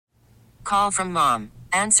call from mom.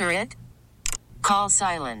 Answer it. Call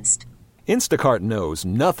silenced. Instacart knows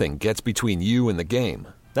nothing gets between you and the game.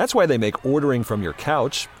 That's why they make ordering from your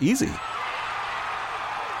couch easy.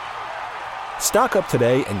 Stock up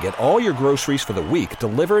today and get all your groceries for the week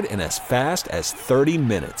delivered in as fast as 30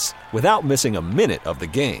 minutes without missing a minute of the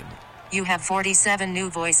game. You have 47 new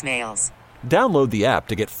voicemails. Download the app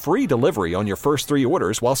to get free delivery on your first 3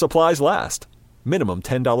 orders while supplies last. Minimum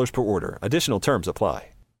 $10 per order. Additional terms apply.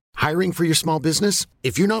 Hiring for your small business?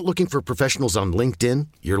 If you're not looking for professionals on LinkedIn,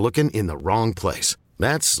 you're looking in the wrong place.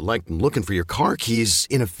 That's like looking for your car keys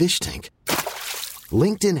in a fish tank.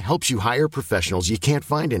 LinkedIn helps you hire professionals you can't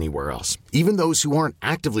find anywhere else, even those who aren't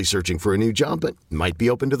actively searching for a new job but might be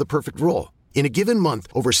open to the perfect role. In a given month,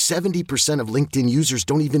 over 70% of LinkedIn users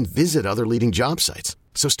don't even visit other leading job sites.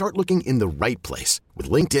 So start looking in the right place. With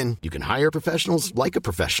LinkedIn, you can hire professionals like a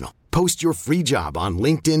professional. Post your free job on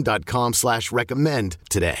linkedin.com/recommend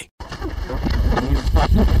today. The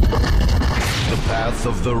path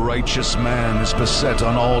of the righteous man is beset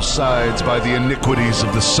on all sides by the iniquities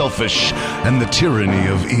of the selfish and the tyranny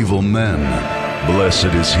of evil men. Blessed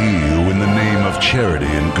is he who in the name of charity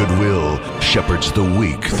and goodwill shepherds the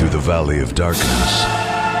weak through the valley of darkness.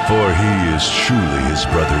 For he is truly his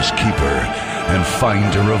brother's keeper and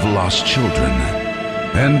finder of lost children.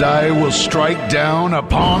 And I will strike down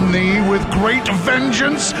upon thee with great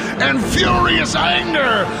vengeance and furious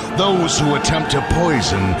anger those who attempt to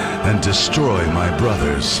poison and destroy my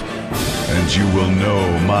brothers. And you will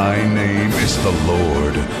know my name is the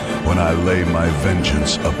Lord when I lay my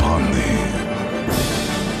vengeance upon thee.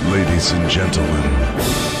 Ladies and gentlemen,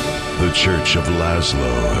 the Church of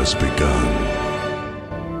Laszlo has begun.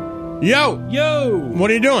 Yo!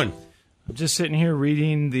 What are you doing? I'm just sitting here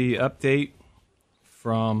reading the update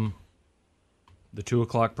from the 2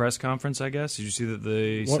 o'clock press conference, I guess. Did you see that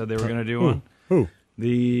they said they were going to do one? Who?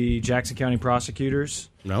 The Jackson County prosecutors.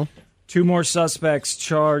 No. 2 more suspects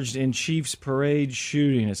charged in Chiefs Parade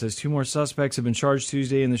shooting. It says 2 more suspects have been charged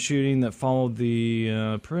Tuesday in the shooting that followed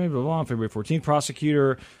the parade, blah, blah, on February 14th.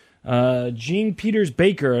 Prosecutor Gene Peters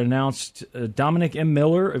Baker announced Dominic M.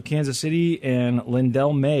 Miller of Kansas City and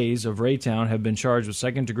Lindell Mays of Raytown have been charged with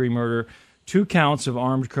second-degree murder, 2 counts of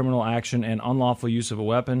armed criminal action, and unlawful use of a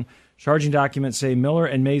weapon. Charging documents say Miller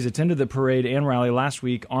and Mays attended the parade and rally last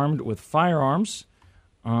week armed with firearms.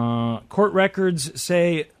 Court records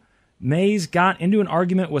say Mays got into an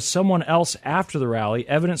argument with someone else after the rally.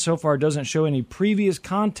 Evidence so far doesn't show any previous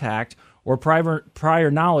contact or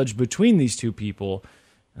prior knowledge between these 2 people.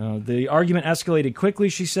 The argument escalated quickly,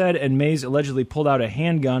 she said, and Mays allegedly pulled out a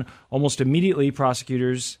handgun. Almost immediately,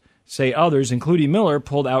 prosecutors say others, including Miller,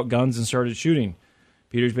 pulled out guns and started shooting.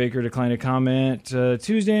 Peters Baker declined to comment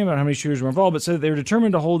Tuesday about how many shooters were involved, but said that they were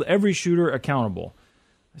determined to hold every shooter accountable.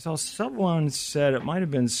 I saw someone said it might have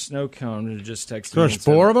been Snowcone who just texted me. There's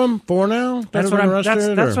 4 of them? 4 now? That's what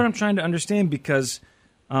I'm trying to understand, because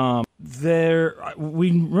we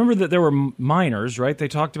remember that there were minors, right? They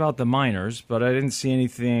talked about the minors, but I didn't see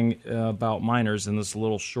anything about minors in this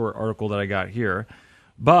little short article that I got here.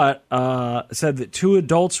 But said that 2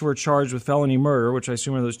 adults were charged with felony murder, which I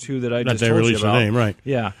assume are those 2 that I just told you about. They released the name, right?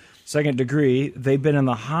 Yeah, second degree. They've been in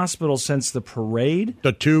the hospital since the parade.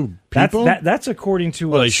 The 2 people? That's according to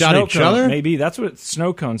what they shot each other? Maybe that's what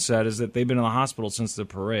Snowcone said, is that they've been in the hospital since the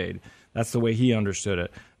parade. That's the way he understood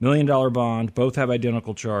it. $1 million bond. Both have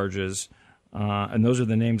identical charges, and those are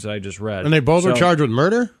the names that I just read. And they both were charged with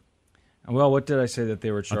murder? Well, what did I say that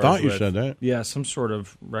they were charged with? I thought you said that. Yeah, some sort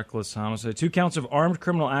of reckless homicide. 2 counts of armed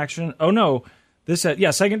criminal action. Oh, no. This said,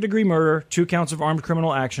 second-degree murder, 2 counts of armed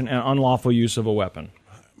criminal action, and unlawful use of a weapon.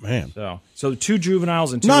 Man. So 2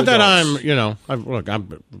 juveniles and 2 Not adults. that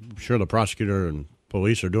I'm sure the prosecutor and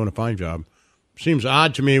police are doing a fine job. Seems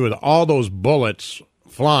odd to me with all those bullets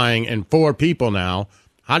flying and 4 people now.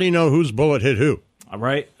 How do you know whose bullet hit who?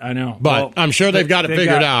 Right, I know. But I'm sure they've got it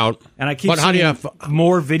figured out. And I keep seeing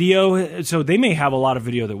more video, so they may have a lot of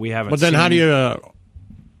video that we haven't seen. But then how do you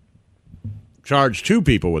charge 2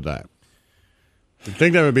 people with that? You'd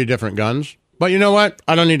think there would be different guns. But you know what?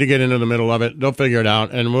 I don't need to get into the middle of it. They'll figure it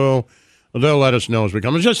out, and they'll let us know as we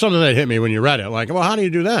come. It's just something that hit me when you read it. Like, well, how do you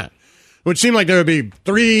do that? It would seem like there would be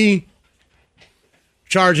 3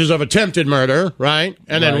 charges of attempted murder, right?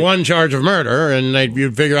 And then 1 charge of murder, and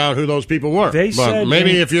you'd figure out who those people were. But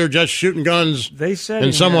maybe if you're just shooting guns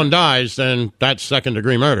and someone dies, then that's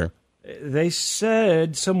second-degree murder. They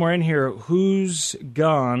said somewhere in here whose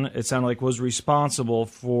gun, it sounded like, was responsible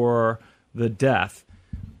for the death.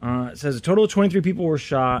 It says a total of 23 people were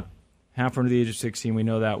shot, half under the age of 16. We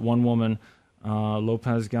know that. 1 woman,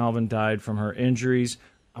 Lopez Galvin, died from her injuries.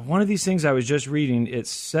 One of these things I was just reading, it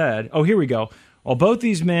said, oh, here we go. While both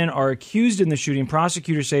these men are accused in the shooting,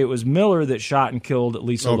 prosecutors say it was Miller that shot and killed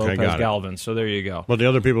Lisa Okay, Lopez got it. Galvin. So there you go. But the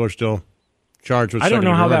other people are still charged with I don't know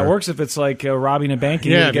how second-degree that murder. works if it's like robbing a bank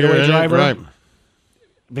and Yeah, you're a if you're getaway in it, driver. right.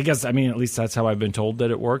 Because, I mean, at least that's how I've been told that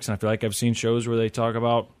it works. And I feel like I've seen shows where they talk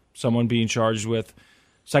about someone being charged with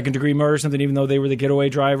second-degree murder or something, even though they were the getaway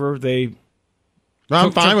driver. They, I'm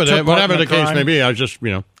Took- fine with took it. part Whatever in the the case crime. may be, I was just,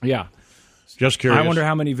 yeah. just curious. I wonder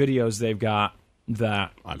how many videos they've got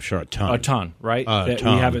that I'm sure a ton. a ton, right? A that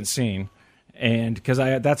ton. we haven't seen. And because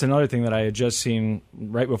that's another thing that I had just seen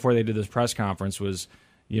right before they did this press conference was,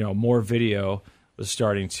 more video was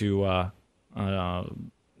starting to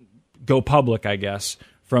go public, I guess,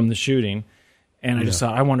 from the shooting. And I just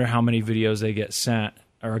thought, I wonder how many videos they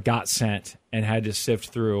got sent and had to sift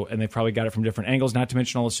through. And they probably got it from different angles, not to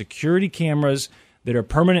mention all the security cameras that are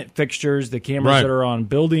permanent fixtures, the cameras Right. that are on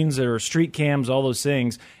buildings, that are street cams, all those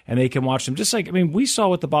things, and they can watch them. Just like, we saw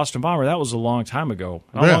with the Boston Bomber, that was a long time ago.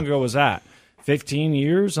 How Yeah. long ago was that? 15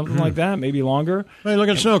 years, something like that, maybe longer. Hey, look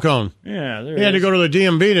at Snow Cone. Yeah, there He had to go to the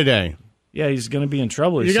DMV today. Yeah, he's going to be in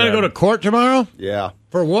trouble. You got to go to court tomorrow? Yeah.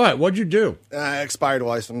 For what? What'd you do? Expired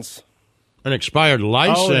license. An expired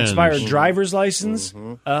license. Oh, an expired driver's license.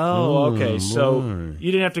 Oh, okay. So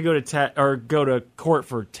you didn't have to go to go to court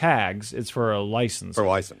for tags. It's for a license. For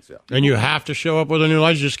license, yeah. And you have to show up with a new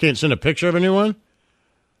license? You just can't send a picture of a new one?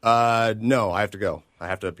 No, I have to go. I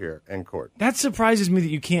have to appear in court. That surprises me that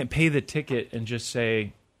you can't pay the ticket and just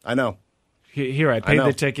say, I know. "Here, I paid know.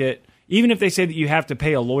 the ticket." Even if they say that you have to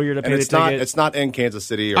pay a lawyer to pay And the ticket, it's not in Kansas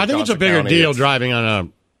City or I think it's a Johnson bigger County. deal It's- driving on a...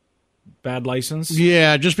 bad license.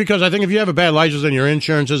 Yeah, just because I think if you have a bad license, then your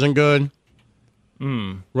insurance isn't good.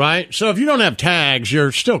 Right? So if you don't have tags,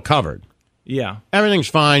 you're still covered. Yeah. Everything's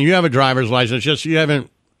fine. You have a driver's license. Just you haven't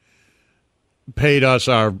paid us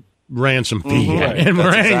our ransom fee yet, Right. and we're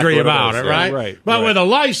That's angry exactly what it about is, it, yeah. right? Right, But right. with a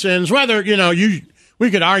license, whether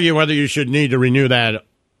we could argue whether you should need to renew that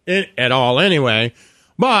at all anyway.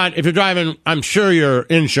 But if you're driving, I'm sure your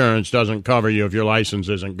insurance doesn't cover you if your license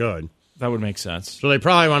isn't good. That would make sense. So they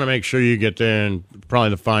probably want to make sure you get there, and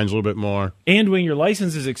probably the fine's a little bit more. And when your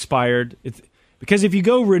license is expired, because if you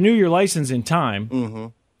go renew your license in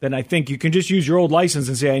time, then I think you can just use your old license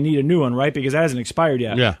and say, I need a new one, right? Because that hasn't expired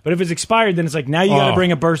yet. Yeah. But if it's expired, then it's like, now you got to Oh.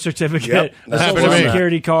 bring a birth certificate, Yep. a That's social where I'm at.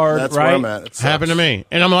 security card, That's right? where I'm at. It sucks. Happened to me.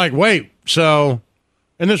 And I'm like, wait, so...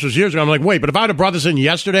 And this was years ago. I'm like, wait, but if I would have brought this in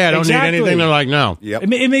yesterday, I don't Exactly. need anything. They're like, no. Yep.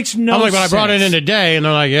 It makes no I'm like, but I sense. brought it in today, and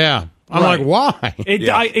they're like, yeah. I'm Right. like, why?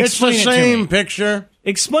 Yeah. It's the Explain it to same me. picture.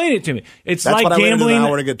 Explain it to me. It's That's like what I waited an gambling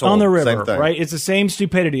hour to get told. on the river, Same thing. right? It's the same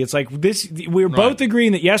stupidity. It's like this. We're both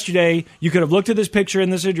agreeing that yesterday you could have looked at this picture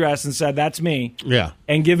and this address and said, that's me, Yeah.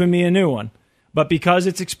 and given me a new one. But because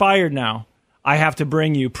it's expired now, I have to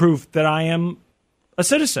bring you proof that I am a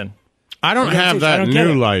citizen. I don't United have States, I that don't get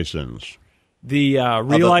new it. license. The Oh,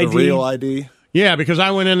 real the ID. real ID. Yeah, because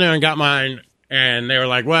I went in there and got mine, and they were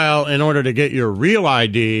like, well, in order to get your real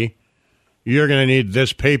ID, you're going to need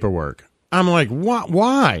this paperwork. I'm like, what?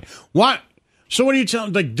 Why? What? So what are you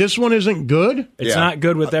telling? Like, this one isn't good? It's Yeah. not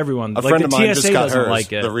good with everyone. A Like friend the of mine TSA just got doesn't hers,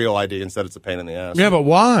 like it. the real ID, and said it's a pain in the ass. Yeah, but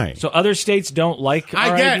why? So other states don't like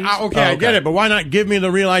I our get IDs? I get it, but why not give me the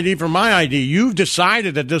real ID for my ID? You've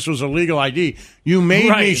decided that this was a legal ID. You made me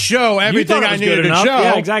Right. show You everything thought it I was needed good to enough. show.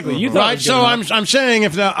 Yeah, exactly. You thought it right? was good So enough. I'm saying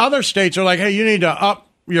if the other states are like, hey, you need to up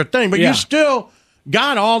your thing, but Yeah. you still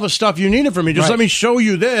got all the stuff you needed from me. Just Right. let me show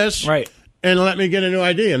you this, Right. and let me get a new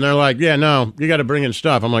ID. And they're like, yeah, no, you got to bring in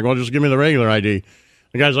stuff. I'm like, well, just give me the regular ID.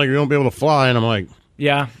 The guy's like, you won't be able to fly, and I'm like,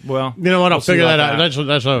 Yeah, well. you know what? I'll we'll see figure that about out.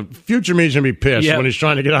 That's a future me's gonna be pissed Yeah. when he's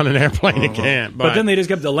trying to get on an airplane. He can't. But then they just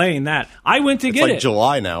kept delaying that. I went to It's get like it.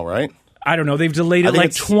 July now, right? I don't know. They've delayed I it think like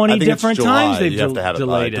it's- 20 I think it's different July. times. They've You have to have it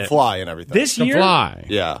delayed to it. fly and everything. This to year? fly.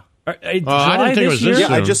 Yeah. I didn't think it was this Yeah,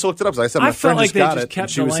 I soon. just looked it up. So I said I my friend felt like just they got just it. kept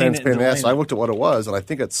And she was saying delaying it's it a pain in the and ass. So I delaying looked at what it was, and I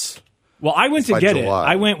think it's Well, I went to by get it.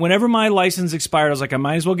 July. I went whenever my license expired. I was like, I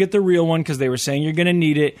might as well get the real one because they were saying you're going to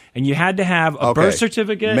need it, and you had to have a birth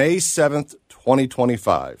certificate. May 7th,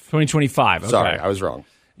 2025. 2025. Okay. Sorry, I was wrong.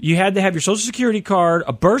 You had to have your social security card,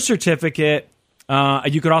 a birth certificate.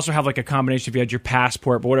 You could also have like a combination if you had your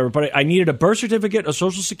passport, but whatever. But I needed a birth certificate, a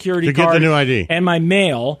social security To get card, the new ID. and my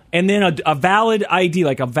mail, and then a valid ID,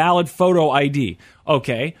 like a valid photo ID.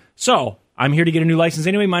 Okay, so I'm here to get a new license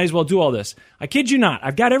anyway. Might as well do all this. I kid you not.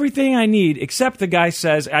 I've got everything I need, except the guy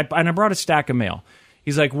says, and I brought a stack of mail.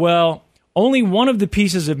 He's like, well, only one of the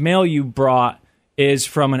pieces of mail you brought is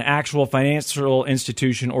from an actual financial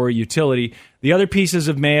institution or a utility. The other pieces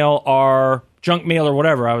of mail are junk mail or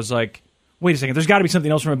whatever. I was like, wait a second, there's got to be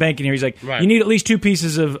something else from a bank in here. He's like, Right. you need at least two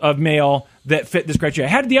pieces of mail that fit this criteria.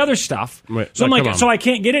 I had the other stuff. Wait, so I'm come like, on. so I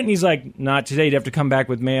can't get it? And he's like, not today. You'd have to come back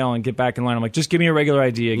with mail and get back in line. I'm like, just give me a regular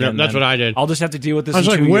ID again. Yeah, that's then. what I did. I'll just have to deal with this I was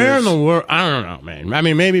in like, 2 where years. in the world? I don't know, man. I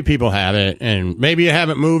mean, maybe people have it, and maybe you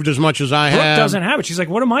haven't moved as much as I Brooke have. doesn't have it. She's like,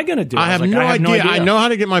 what am I going to do? I have, was like, no I have idea. I know how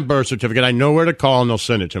to get my birth certificate. I know where to call, and they'll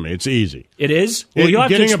send it to me. It's easy. It is? Well, you'll have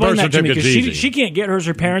to Getting a explain birth that to me because certificate's she easy. can't get hers.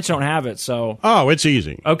 Her parents don't have it. So Oh, it's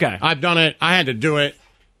easy. Okay. I've done it. I had to do it.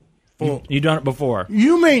 you've done it before.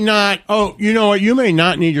 You may not. Oh, you know what? You may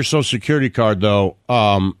not need your Social Security card, though.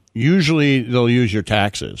 Usually, they'll use your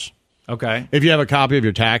taxes. Okay. If you have a copy of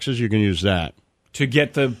your taxes, you can use that. To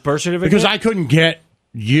get the birth certificate? Because I couldn't get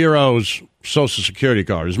Giro's Social Security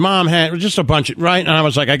card. His mom had just a bunch of, right? And I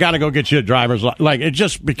was like, I got to go get you a driver's license. Like, it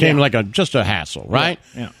just became like just a hassle, right?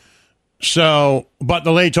 Yeah. So, but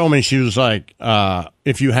the lady told me, she was like,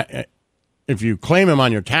 if you claim him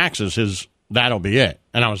on your taxes, that'll be it.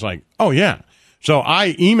 And I was like, oh, yeah. So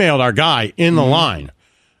I emailed our guy in the line,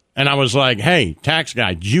 and I was like, hey, tax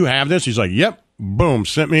guy, do you have this? He's like, yep. Boom.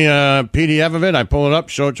 Sent me a PDF of it. I pull it up,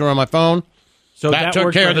 show it to her on my phone. So that took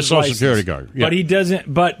worked care for of the his Social license. Security card. Yeah. But he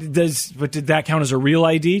doesn't. But did that count as a real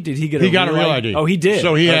ID? Did he get? He got a real ID. Oh, he did.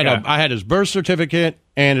 So he Okay. I had his birth certificate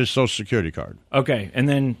and his Social Security card. Okay, and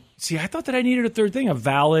then see, I thought that I needed a third thing, a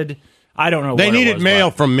valid. I don't know. They what it needed was, mail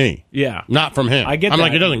but- from me. Yeah, Not from him. I get. I'm that.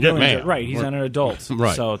 like, he doesn't get Billings- mail. Right, he's an adult.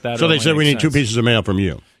 Right. So that. So they only said we makes need two sense. pieces of mail from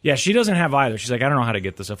you. Yeah, she doesn't have either. She's like, I don't know how to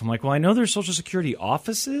get this stuff. I'm like, well, I know there's Social Security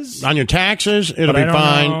offices. On your taxes, it'll But I be don't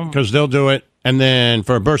fine know. because they'll do it. And then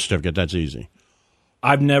for a birth certificate, that's easy.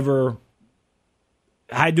 I've never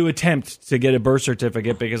had to attempt to get a birth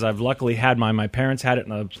certificate because I've luckily had mine. My parents had it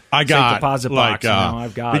in a I got safe deposit box. And now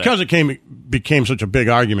I've got because it. it became such a big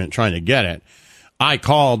argument trying to get it. I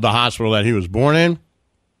called the hospital that he was born in,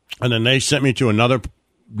 and then they sent me to another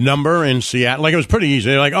number in Seattle. Like, it was pretty easy.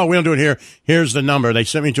 They're like, oh, we don't do it here. Here's the number. They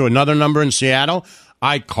sent me to another number in Seattle.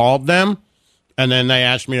 I called them, and then they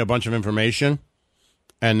asked me a bunch of information,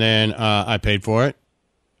 and then I paid for it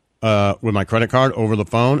with my credit card over the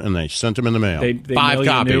phone, and they sent them in the mail. They 5 mail you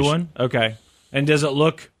a copies. new one? Okay. And does it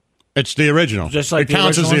look It's the original. just like it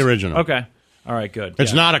counts as the ones? original. Okay. All right, good.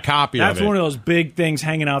 It's Yeah. not a copy That's of it. one of those big things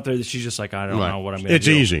hanging out there that she's just like, I don't Right. know what I'm going to It's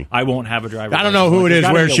do. easy. I won't have a driver. I don't know who it is,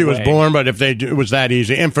 where she was way. born, but if they do, it was that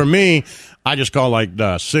easy. And for me, I just call like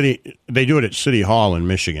the city. They do it at City Hall in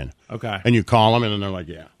Michigan. Okay. And you call them, and then they're like,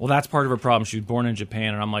 yeah. Well, that's part of her problem. She was born in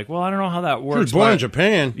Japan, and I'm like, well, I don't know how that She works. was born but- in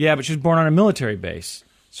Japan. Yeah, but she was born on a military base.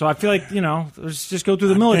 So I feel like, let's just go through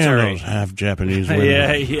the Damn, military. those half Japanese women.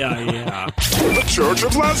 Yeah. The Church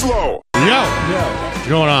of Laszlo. Yo, what's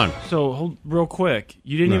going on? So, real quick,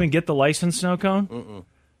 you didn't even get the license, Snow Cone?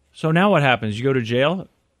 So now what happens? You go to jail?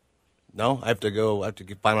 No, I have to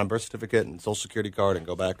find my birth certificate and Social Security card and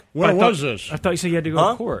go back. Where I thought- was this? I thought you said you had to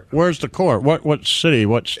go to court. Where's the court? What city?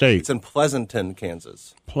 What state? It's in Pleasanton,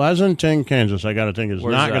 Kansas. Pleasanton, Kansas. I got to think it's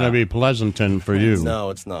Where's not that? going to be Pleasanton for you. No,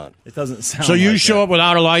 it's not. It doesn't sound So you like show that. up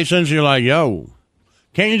without a license, you're like, yo,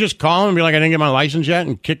 can't you just call and be like, I didn't get my license yet,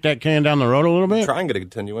 and kick that can down the road a little bit? Try and get a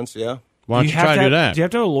continuance, yeah. Why don't you have try to do that? Do you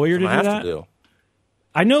have to have a lawyer to I do have that? to do.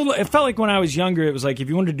 I know it felt like when I was younger, it was like if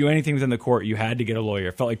you wanted to do anything within the court, you had to get a lawyer.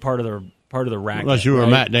 It felt like part of the racket. Unless you were right?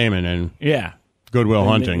 Matt Damon and Yeah. Goodwill And-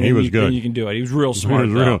 Hunting. and He was you- good. and you can do it. He was real He smart.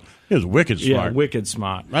 was, though. he was wicked smart. Yeah, wicked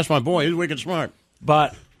smart. That's my boy. He's wicked smart.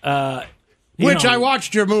 But Which I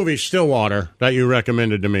watched your movie Stillwater that you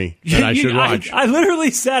recommended to me that I should watch. I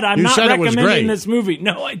literally said I'm You not said it was recommending great. this movie.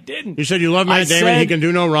 No, I didn't. You said you love Matt I Damon. He said- can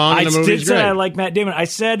do no wrong. And the I movie's did say great. I like Matt Damon. I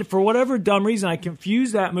said for whatever dumb reason I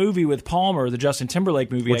confused that movie with Palmer, the Justin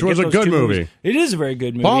Timberlake movie. Which I was get a those good two movie. movies- It is a very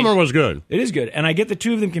good movie. Palmer was good. It is good, and I get the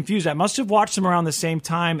two of them confused. I must have watched them around the same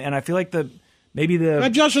time, and I feel like maybe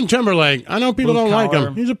Justin Timberlake, I know people Blue don't like Collar.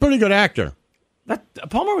 him. He's a pretty good actor.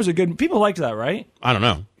 Palmer was a good. People liked that, right? I don't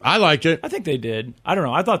know. I liked it. I think they did. I don't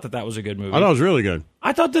know. I thought that was a good movie. I thought it was really good.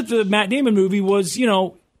 I thought that the Matt Damon movie was, I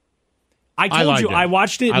told liked you it. I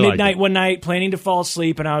watched it I liked midnight it. one night, planning to fall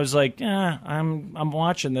asleep, and I was like, I'm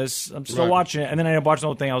watching this. I'm still Right. watching it, and then I watched the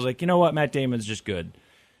whole thing. I was like, you know what, Matt Damon's just good.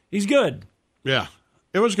 He's good. Yeah.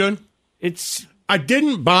 It was good. It's I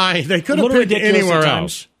didn't buy. They a could have little picked ridiculous anywhere at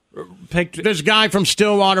else. times. Picked This guy from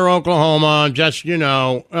Stillwater, Oklahoma, just an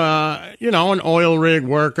oil rig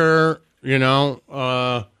worker.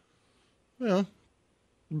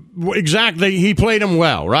 Exactly. He played him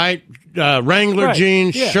well, right? Wrangler Right,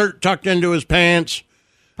 jeans, yeah. shirt tucked into his pants.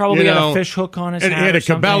 probably had a fish hook on his And hat. he had or a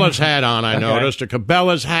Cabela's something. hat on. I Okay. noticed a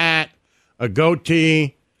Cabela's hat, a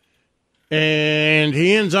goatee, and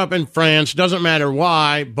he ends up in France. Doesn't matter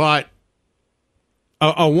why, but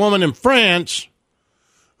a woman in France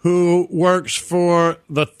who works for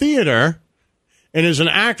the theater and is an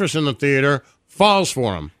actress in the theater falls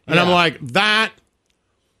for him. And I'm like, that,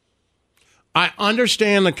 I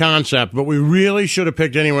understand the concept, but we really should have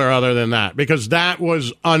picked anywhere other than that because that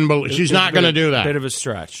was unbelievable. She's not going to do that. Bit of a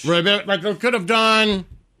stretch. Like they could have done,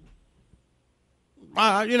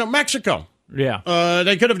 Mexico. Yeah.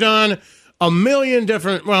 They could have done a million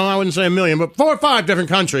different, well, I wouldn't say a million, but 4 or 5 different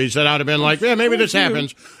countries that would have been like, yeah, maybe this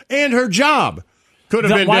happens. And her job could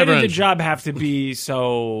have been why different. Why did the job have to be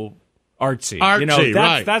so artsy?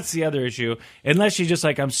 Right. That's the other issue. Unless she's just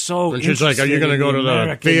like, I'm so And she's like, are you going to go to the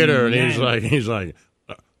American theater? And man. he's like,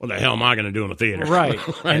 what the hell am I going to do in the theater? Right.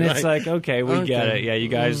 And it's like, okay, we get it. Yeah, you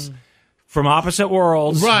guys from opposite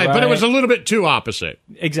worlds. Right, but it was a little bit too opposite.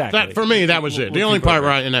 Exactly. For me, that was it. The only part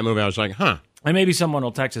in that movie, I was like, huh. And maybe someone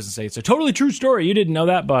will text us and say, it's a totally true story. You didn't know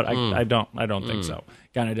that, but I don't think so.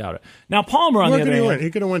 Kind of doubt it. Now, Palmer, on the other hand.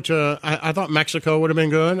 He could have went to, I thought Mexico would have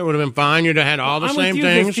been good. It would have been fine. You'd have had all the same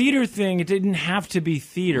things. The theater thing, it didn't have to be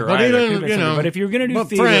theater. But either. But if you're going to do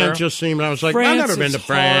theater. France just seemed, I was like, I've never been to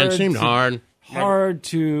France. It seemed hard. Hard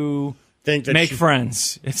to make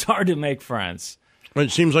friends. It's hard to make friends.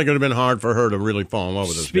 It seems like it would have been hard for her to really fall in love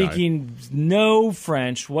with this guy. Speaking no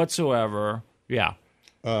French whatsoever. Yeah.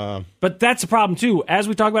 But that's the problem, too. As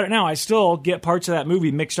we talk about it now, I still get parts of that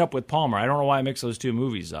movie mixed up with Palmer. I don't know why I mix those two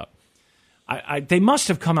movies up. They must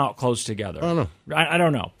have come out close together. I don't know. I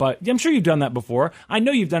don't know. But I'm sure you've done that before. I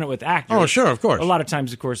know you've done it with actors. Oh, sure, of course. A lot of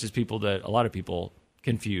times, of course, is people that a lot of people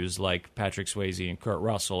confuse, like Patrick Swayze and Kurt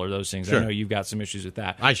Russell or those things. Sure. I know you've got some issues with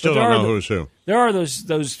that. I still don't know who's who. There are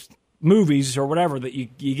those movies or whatever that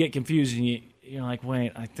you get confused and you're like,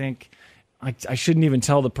 wait, I think I shouldn't even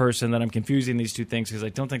tell the person that I'm confusing these two things because I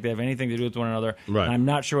don't think they have anything to do with one another. Right. And I'm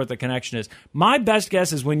not sure what the connection is. My best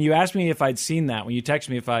guess is when you asked me if I'd seen that, when you texted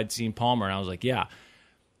me if I'd seen Palmer, and I was like, yeah.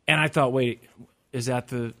 And I thought, wait, is that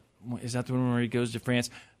the one where he goes to France?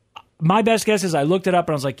 My best guess is I looked it up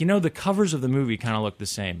and I was like, the covers of the movie kind of look the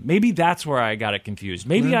same. Maybe that's where I got it confused.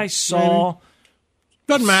 Maybe I saw...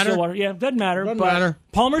 Doesn't matter. Stillwater. Yeah, doesn't matter. Doesn't but matter.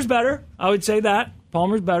 Palmer's better. I would say that.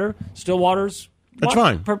 Palmer's better. Stillwater's That's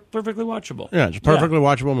fine. Perfectly watchable. Yeah, it's a perfectly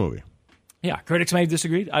watchable movie. Yeah, critics may have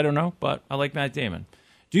disagreed. I don't know, but I like Matt Damon.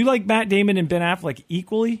 Do you like Matt Damon and Ben Affleck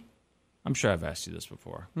equally? I'm sure I've asked you this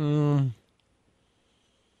before.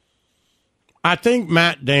 I think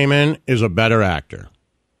Matt Damon is a better actor.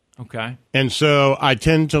 Okay. And so I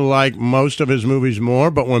tend to like most of his movies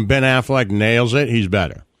more, but when Ben Affleck nails it, he's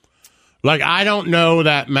better. Like, I don't know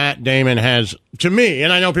that Matt Damon has, to me,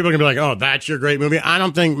 and I know people can be like, oh, that's your great movie. I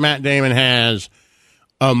don't think Matt Damon has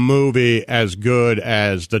a movie as good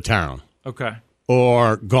as The Town. Okay.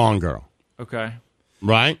 Or Gone Girl. Okay.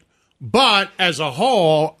 Right? But as a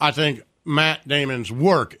whole, I think Matt Damon's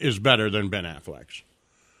work is better than Ben Affleck's.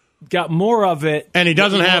 Got more of it. And he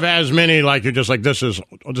doesn't have as many, like, you're just like, this is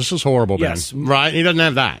horrible, Ben. Yes. Right? He doesn't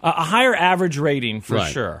have that. A higher average rating, for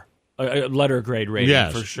Right. sure. A letter grade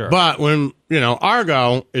rating, for sure. But when,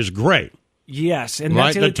 Argo is great. Yes. And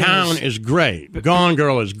Right? that's The Town is great. Gone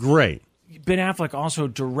Girl is great. Ben Affleck also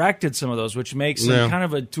directed some of those, which makes him kind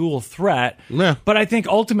of a dual threat. Yeah. But I think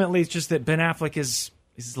ultimately it's just that Ben Affleck is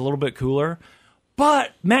a little bit cooler.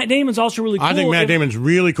 But Matt Damon's also really cool. I think Matt Damon's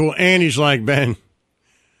really cool, and he's like Ben.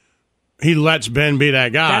 He lets Ben be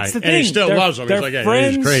that guy, That's the and thing. he still loves him. He's like,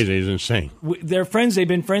 friends. he's crazy. He's insane. They're friends. They've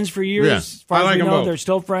been friends for years. Yeah. As far I as like we them know, both. they're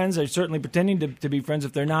still friends. They're certainly pretending to be friends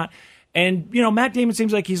if they're not. And, Matt Damon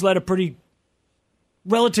seems like he's led a pretty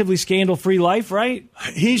relatively scandal-free life, right?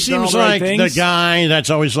 He He's done all seems the right like the things. guy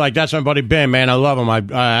that's always like, that's my buddy Ben, man. I love him.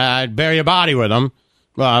 I'd bury a body with him.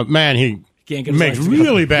 Man, he Can't get his makes life together.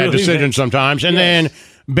 really bad Really decisions bad. sometimes. And then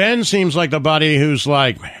Ben seems like the buddy who's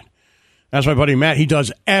like, man, that's my buddy Matt. He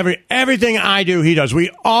does everything I do, he does.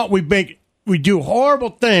 We do horrible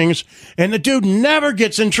things, and the dude never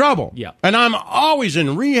gets in trouble. Yeah. And I'm always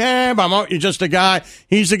in rehab. Just a guy.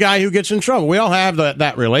 He's the guy who gets in trouble. We all have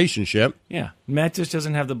that relationship. Yeah. Matt just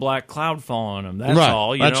doesn't have the black cloud fall on him. That's Right.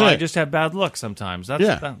 all. That's I it. just have bad luck sometimes. That's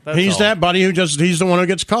He's all. that buddy he's the one who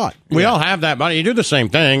gets caught. We all have that buddy. You do the same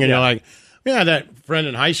thing, and you're like, yeah, that friend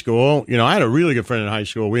in high school. I had a really good friend in high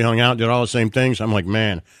school. We hung out, did all the same things. I'm like,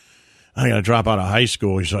 man, I got to drop out of high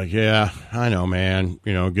school. He's like, yeah, I know, man.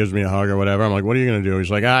 Gives me a hug or whatever. I'm like, what are you going to do?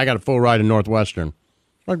 He's like, I got a full ride in Northwestern. I'm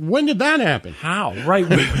like, when did that happen? How? Right.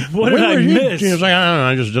 What When did I were you? miss? He was like, I don't know.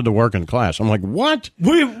 I just did the work in class. I'm like, what?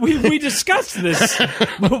 We discussed this.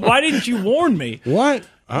 Why didn't you warn me? What?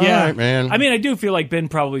 All right, man. I mean, I do feel like Ben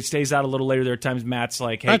probably stays out a little later. There are times Matt's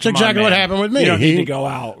like, hey, That's come on, exactly what man. happened with me. You don't He- need to go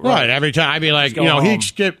out. Right. Every time I'd be like, Just go home. he'd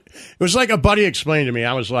skip. It was like a buddy explained to me.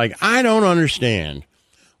 I was like, I don't understand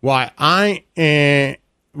why I'm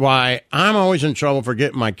always in trouble for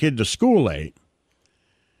getting my kid to school late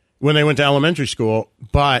when they went to elementary school,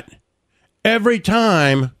 but every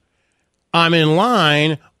time I'm in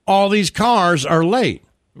line, all these cars are late.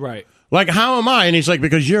 Right. Like, how am I? And he's like,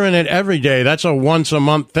 because you're in it every day. That's a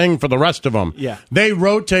once-a-month thing for the rest of them. Yeah. They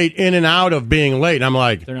rotate in and out of being late. I'm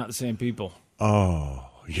like, they're not the same people. Oh,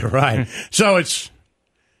 you're right. So it's,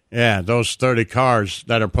 those 30 cars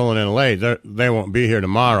that are pulling in late, they won't be here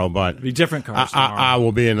tomorrow, but It'll be different cars tomorrow. I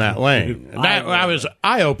will be in that lane. That was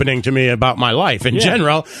eye-opening to me about my life in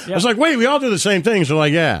general. I was like, wait, we all do the same things. They're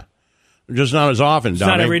like, yeah. Just not as often, It's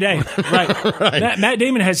not every day. Right. Right. Matt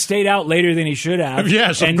Damon has stayed out later than he should have.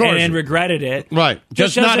 Yes, of and, course. And regretted it. Right.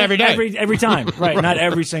 Just not every day. Every time. Right. Not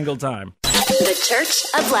every single time. The Church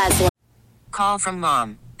of Laszlo. Call from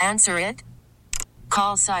mom. Answer it.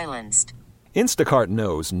 Call silenced. Instacart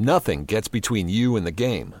knows nothing gets between you and the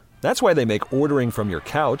game. That's why they make ordering from your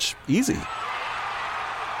couch easy.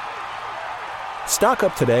 Stock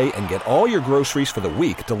up today and get all your groceries for the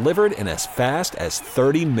week delivered in as fast as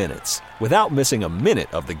 30 minutes without missing a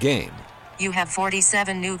minute of the game. You have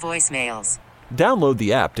 47 new voicemails. Download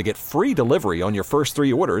the app to get free delivery on your first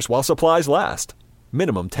 3 orders while supplies last.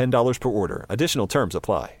 Minimum $10 per order. Additional terms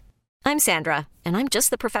apply. I'm Sandra, and I'm just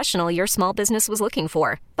the professional your small business was looking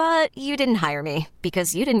for. But you didn't hire me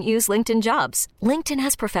because you didn't use LinkedIn Jobs. LinkedIn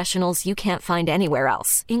has professionals you can't find anywhere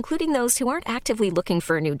else, including those who aren't actively looking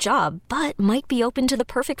for a new job, but might be open to the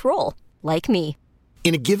perfect role, like me.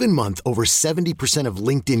 In a given month, over 70% of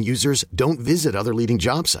LinkedIn users don't visit other leading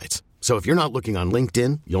job sites. So if you're not looking on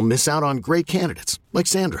LinkedIn, you'll miss out on great candidates like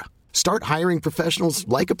Sandra. Start hiring professionals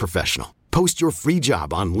like a professional. Post your free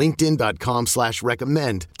job on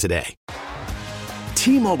linkedin.com/recommend today.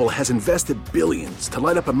 T-Mobile has invested billions to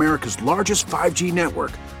light up America's largest 5G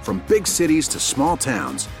network, from big cities to small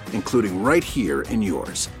towns, including right here in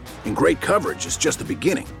yours. And great coverage is just the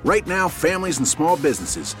beginning. Right now, families and small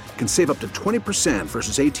businesses can save up to 20%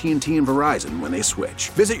 versus AT&T and Verizon when they switch.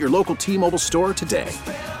 Visit your local T-Mobile store today.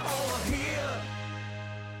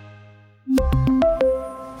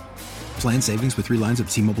 Plan savings with 3 lines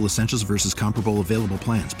of T-Mobile Essentials versus comparable available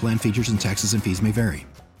plans. Plan features and taxes and fees may vary.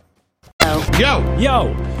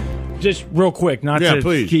 Yo! Just real quick, not to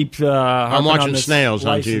please. keep I'm watching on this snails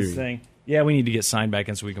on license TV. thing. Yeah, we need to get signed back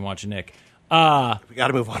in so we can watch Nick. We got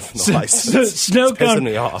to move on from the license. Snow It's pissing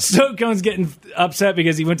me off. Cone's getting upset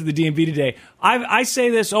because he went to the DMV today. I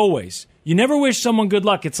say this always. You never wish someone good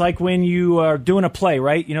luck. It's like when you are doing a play,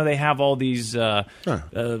 right? You know, they have all these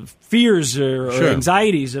fears or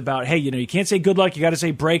anxieties about, hey, you know, you can't say good luck. You got to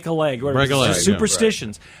say break a leg. Break a leg.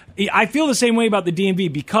 Superstitions. Yeah, right. I feel the same way about the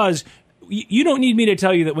DMV because you don't need me to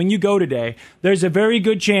tell you that when you go today, there's a very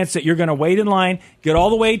good chance that you're going to wait in line, get all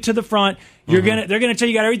the way to the front. They're going to tell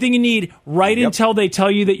you got everything you need until they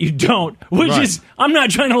tell you that you don't, which is, I'm not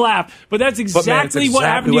trying to laugh, but that's exactly what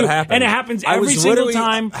happened to you. And it happens every single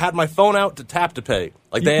time. I had my phone out to tap to pay.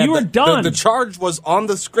 Like they you had were done. The charge was on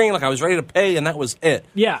the screen, like I was ready to pay, and that was it.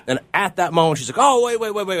 Yeah. And at that moment, she's like, "Oh,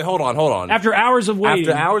 wait, hold on." After hours of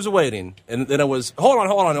waiting. And then it was, hold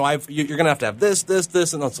on. No, you're gonna have to have this,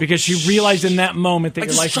 and that's because she realized in that moment that like,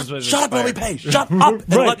 your license was shut up and let me pay. Shut up and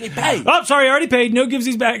let me pay. Oh, sorry, I already paid. No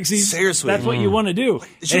givesies back. See, seriously, that's what you want to do.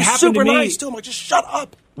 She's super nice too. I'm like, just shut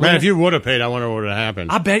up. Man, if you would have paid, I wonder what would have happened.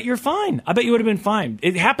 I bet you're fine. I bet you would have been fine.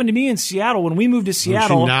 It happened to me in Seattle when we moved to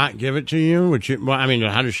Seattle. Would she not give it to you?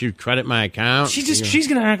 How does she credit my account? She's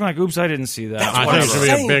going to act like, oops, I didn't see that. That's I what think I'm it should be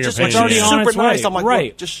a saying. bigger Just pain. It's already on its way. Nice. I'm like,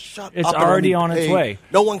 right. Look, just shut it's up. It's already on its way.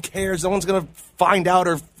 No one cares. No one's going to find out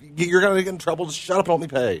or you're going to get in trouble. Just shut up and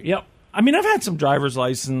let me pay. Yep. I mean, I've had some driver's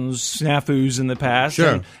license snafus in the past.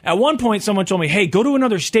 Sure. And at one point, someone told me, hey, go to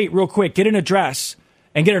another state real quick, get an address,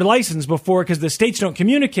 and get a license before, because the states don't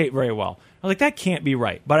communicate very well. I was like, that can't be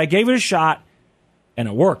right. But I gave it a shot, and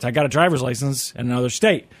it worked. I got a driver's license in another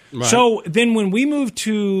state. Right. So then when we moved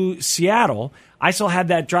to Seattle, I still had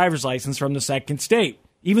that driver's license from the second state,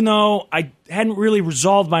 even though I hadn't really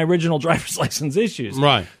resolved my original driver's license issues.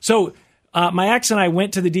 Right. So my ex and I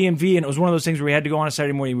went to the DMV, and it was one of those things where we had to go on a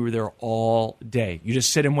Saturday morning. We were there all day. You just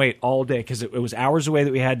sit and wait all day because it was hours away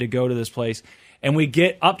that we had to go to this place. And we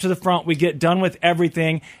get up to the front. We get done with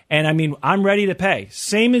everything. And, I mean, I'm ready to pay.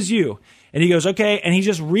 Same as you. And he goes, okay. And he's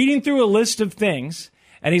just reading through a list of things.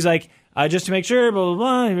 And he's like, just to make sure, blah, blah,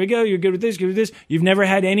 blah. Here we go. You're good with this, good with this. You've never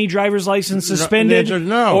had any driver's license suspended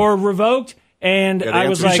or revoked? And I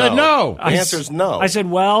was like, you said no. The answer is no. I said,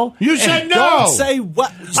 well. You said no. Don't say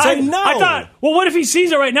what. Say no. I thought, well, what if he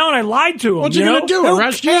sees it right now and I lied to him? What's he going to do? Who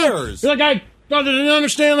Arrest cares? you? You're like, I didn't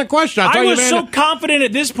understand the question. I was so confident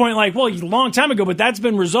at this point, like, well, a long time ago, but that's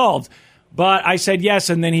been resolved. But I said yes,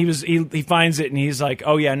 and then he finds it, and he's like,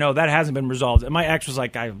 oh, yeah, no, that hasn't been resolved. And my ex was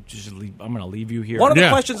like, I'm going to leave you here. One of the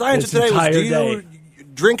questions I answered today was,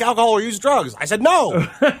 drink alcohol or use drugs? I said no.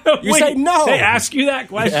 You say no. They ask you that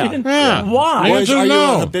question? Yeah. Why? Are you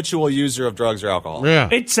no. a habitual user of drugs or alcohol? Yeah.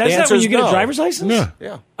 It says The that answer when is you get no. a driver's license?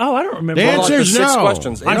 Yeah. Oh, I don't remember. The Well, answer like is the 6 no.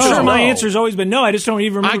 questions. I'm No. sure my No. answer's always been no. I just don't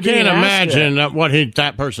even remember I can't being asked imagine it. what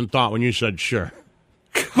that person thought when you said sure.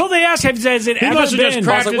 Well, they asked, has it He ever must have been? just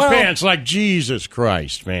cracked his well- pants like, Jesus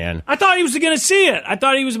Christ, man. I thought he was going to see it. I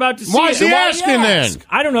thought he was about to see Why it. is he Why asking then?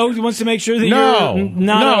 I don't know. He wants to make sure that No. you're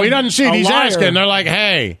not No, he doesn't see it. a He's liar. asking. They're like,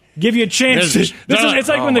 hey. Give you a chance. This- It's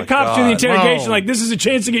like oh when the my cops do the God. interrogation. No. Like, this is a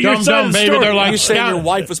chance to get your Dumb, side dumb, of the baby. story. They're like, You say Scout- your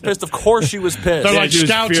wife was pissed. Of course she was pissed. They're like, She was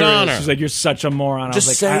Scout's furious. honor. She's like, you're such a moron. Just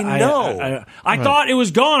I was like, say no. I thought it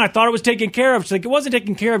was gone. I thought it was taken care of. She's like, it wasn't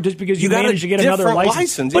taken care of just because you You got a managed to get another different license.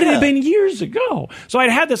 license, But it yeah. had been years ago. So I'd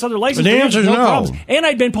had this other license. But the there was answer's no. problems. And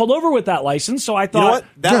I'd been pulled over with that license. So I thought, You know what?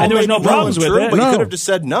 That all and there was may no be well problems and with true, it. But No. you could have just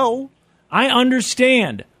said no. I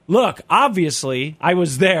understand. Look, obviously, I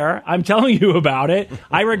was there. I'm telling you about it.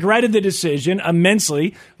 I regretted the decision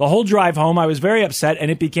immensely. The whole drive home, I was very upset,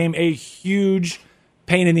 and it became a huge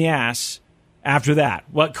pain in the ass after that.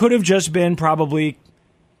 What could have just been probably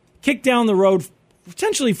kicked down the road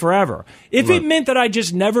potentially forever. If it meant that I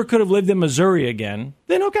just never could have lived in Missouri again,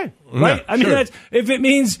 then okay. Right? Yeah, I mean, sure. that's, if it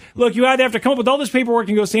means, look, you either have to come up with all this paperwork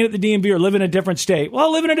and go stand at the DMV or live in a different state. Well,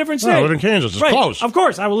 I'll live in a different state. I live in Kansas. It's right. close. Of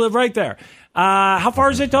course, I will live right there. How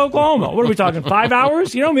far is it to Oklahoma? What are we talking, 5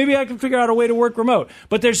 hours? You know, maybe I can figure out a way to work remote.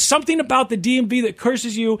 But there's something about the DMV that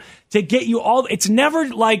curses you to get you all. It's never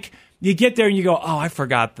like you get there and you go, oh, I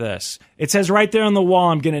forgot this. It says right there on the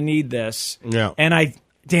wall, I'm going to need this. Yeah. And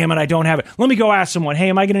damn it, I don't have it. Let me go ask someone, hey,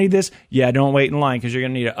 am I going to need this? Yeah, don't wait in line because you're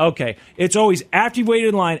going to need it. Okay. It's always after you've waited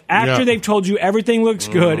in line, after Yeah. they've told you everything looks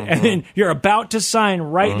good, and then you're about to sign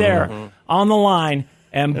right there on the line,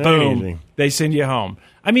 and boom, Easy. they send you home.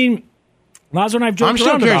 I mean, Lazo and I have joked I'm still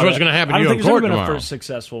around curious about what's it. gonna happen to I don't you think in there's ever court been a tomorrow. first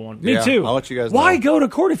successful one. Me Yeah, too. I'll let you guys Why know. go to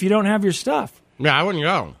court if you don't have your stuff? Yeah, I wouldn't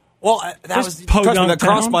go. Well, that Just was the podunk question that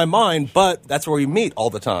crossed town? my mind, but that's where we meet all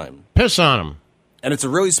the time. Piss on them. And it's a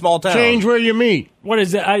really small town. Change where you meet. What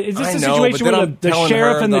is it? Is this I the know, situation but then where I'm the telling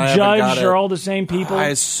sheriff her and the that I haven't got judge it. are all the same people? I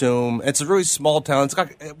assume. It's a really small town. It's got,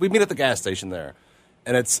 we meet at the gas station there.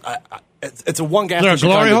 And it's a one gas Is there a station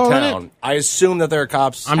glory kind of hole in town. it? I assume that there are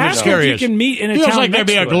cops. I'm Ask just them if curious. you can meet in a Feels town like there'd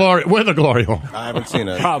be next a to it. glory with a glory hole. I haven't seen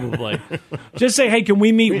it. Probably. Just say, hey, can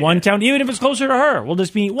we meet one town, even if it's closer to her? We'll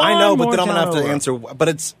just meet one. I know, but more then I'm gonna town have to over. answer. But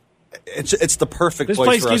it's the perfect This place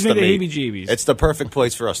place for gives us me to the meet. heebie-jeebies. It's the perfect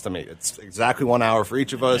place for us to meet. It's exactly 1 hour for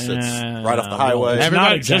each of us. It's right off the highway. It's Everybody,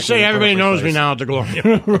 not exactly just say the everybody perfect knows me place. now at the glory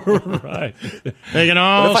hole. Right. They can But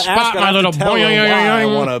all if I ask, spot I my have little to tell her why I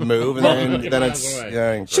boing. want to move, and then it's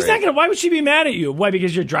yeah, She's not gonna. Why would she be mad at you? Why?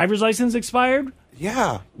 Because your driver's license expired?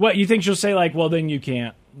 Yeah. What? You think she'll say like, well, then you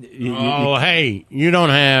can't. Oh, hey, you don't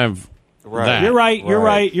have that. You're right. You're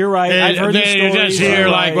right. You're right. I've heard the They stories. just hear You're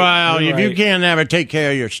like, right. well, You're if you right. can't ever take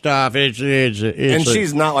care of your stuff, it's And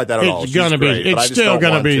she's not like that at all. It's She's gonna great, be. but I It's just still don't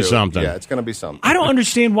gonna want be to. something. Yeah, it's gonna be something. I don't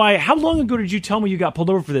understand why. How long ago did you tell me you got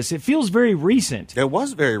pulled over for this? It feels very recent. It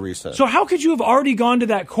was very recent. So how could you have already gone to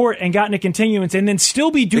that court and gotten a continuance and then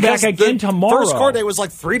still be due Because back again the tomorrow? First court date was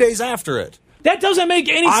like 3 days after it. That doesn't make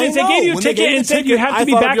any I sense. know. They gave you a When they ticket gave and the said you ticket, have I to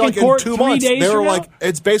be thought back it'd in be court 2 3 months. days They were from now? like,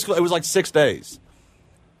 it's basically, it was like 6 days.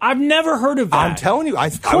 I've never heard of that. I'm telling you, I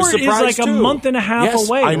was Court is surprised like a too. month and a half Yes,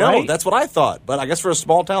 away, I know. right? That's what I thought. But I guess for a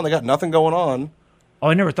small town, they got nothing going on. Oh,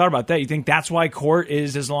 I never thought about that. You think that's why court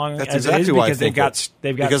is as long That's as exactly it is why I because think they've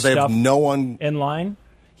got because they stuff have no one. in line?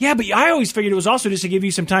 Yeah, but I always figured it was also just to give you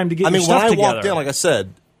some time to get I your mean, when stuff I together. walked in, like I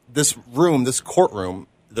said, this courtroom,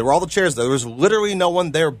 there were all the chairs there. There was literally no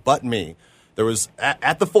one there but me. There was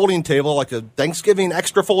at the folding table, like a Thanksgiving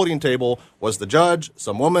extra folding table, was the judge,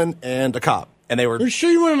 some woman, and a cop. And they were You sure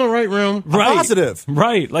you were in the right room? Right. positive.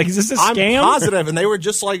 Right. Like, is this a I'm scam? positive. And they were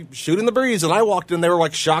just like shooting the breeze. And I walked in, they were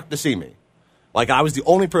like shocked to see me. Like I was the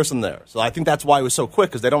only person there. So I think that's why it was so quick,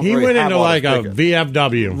 because they don't He really went have into all like the a tickets.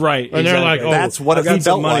 VFW, Right, And they're exactly. like, oh, That's what I it got some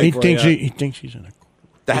felt money like. he thinks he's in a.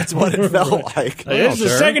 That's what it felt like. This is the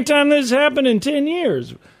sir. second time this happened in 10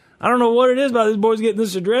 years. I don't know what it is about this boy's getting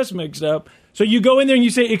this address mixed up. So you go in there and you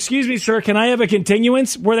say, excuse me, sir, can I have a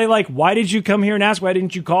continuance? Were they like, why did you come here and ask? Why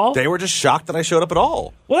didn't you call? They were just shocked that I showed up at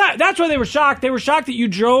all. Well, that's why they were shocked. They were shocked that you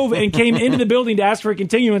drove and came into the building to ask for a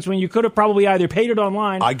continuance when you could have probably either paid it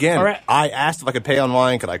online. Again, or I asked if I could pay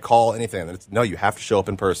online, could I call, anything. And it's, no, you have to show up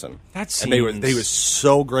in person. That And they were seems-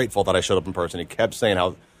 so grateful that I showed up in person. He kept saying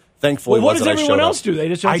how thankful Well, he what was does that I showed everyone up. else do? They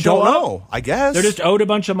just don't I show don't up? know. I guess They're just owed a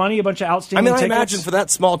bunch of money, a bunch of I outstanding mean, I tickets. imagine for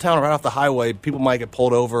that small town right off the highway, people might get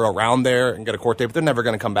pulled over around there and get a court date, but they're never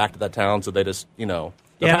going to come back to that town, so they just, they're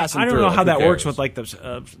Yeah, passing I don't through. know Like, how who that works cares? with like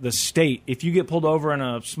the state. If you get pulled over in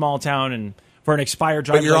a small town and for an expired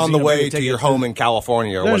driver's But you're on the license, way bring a to ticket your home in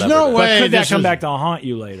California or There's whatever. no it is. way. But could that this come is- back to haunt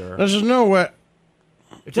you later? There's no way.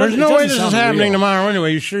 There's no way this is happening tomorrow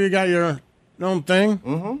anyway. You sure you got your own thing?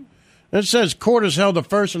 Mm-hmm. It says court is held the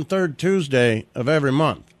first and third Tuesday of every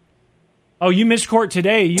month. Oh, you missed court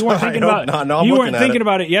today. You weren't thinking about I'm you looking weren't at thinking it.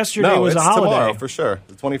 about it yesterday. No, was it's a holiday. tomorrow for sure.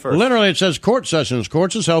 The 21st. Literally, it says court sessions.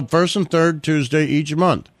 Courts is held first and third Tuesday each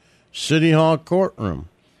month. City Hall courtroom.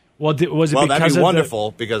 Well, was it Well, because that'd be of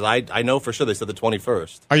wonderful because I know for sure they said the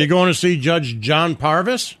 21st. Are you going to see Judge John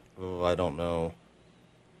Parvis? Oh, I don't know.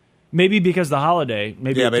 maybe because of the holiday?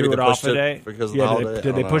 Maybe Yeah, they maybe threw they it off pushed a it day? because of the holiday. Did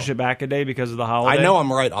I they don't push know. it back a day because of the holiday? I know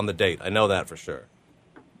I'm right on the date. I know that for sure.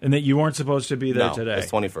 And that you weren't supposed to be there No, today.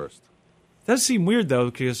 it's 21st. Does seem weird though,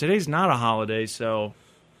 because today's not a holiday. So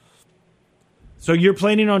you're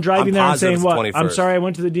planning on driving I'm there and positive saying, it's "What? 21st. I'm sorry, I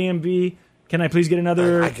went to the DMV. Can I please get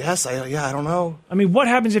another?" I guess. I don't know. I mean, what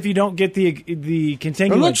happens if you don't get the It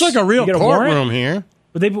continuance? looks like a real You get warrant? courtroom here.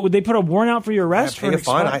 Would they put a warrant out for your arrest? Pay for a an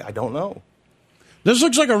fine. expired- I don't know. This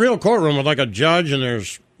looks like a real courtroom with like a judge and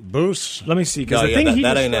there's booths. Let me see, because No, the yeah, thing that, he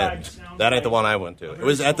that ain't described it. sounds That ain't the one I went to. It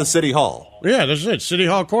was at the City Hall. Yeah, this is it. City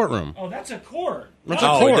Hall courtroom. Oh, that's a court. That's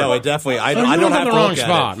a Oh, court. no, it definitely. I So don't you're have in to the wrong look at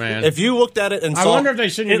spot, it. man. If you looked at it and I saw, wonder if they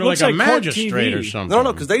sent you It to like looks a like court magistrate TV. or something.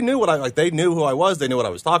 No, because they knew what I like. They knew who I was. They knew what I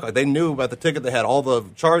was talking. Like they knew about the ticket. They had all the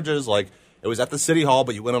charges. Like it was at the City Hall,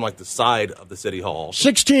 but you went on like the side of the City Hall.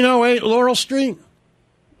 1608 Laurel Street.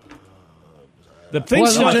 The thing,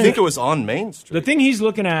 Well, I think it was on Main Street. the thing he's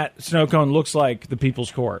looking at, Snow Cone, looks like the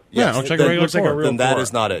People's Court. Yeah, it looks like a then- regular looks like a court. real Then that court.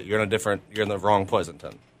 is not it. You're in the wrong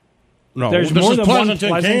Pleasanton. No, There's this more is than one Pleasanton,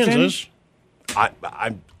 Pleasanton? Kansas.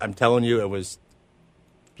 I'm telling you, it was.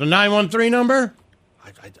 The 913 number?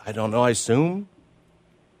 I don't know. I assume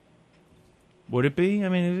Would it be? I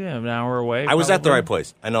mean, yeah, an hour away. I was at the probably. right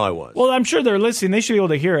place. I know I was. Well, I'm sure they're listening. They should be able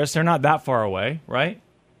to hear us. They're not that far away, right?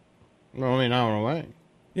 We're only an hour away.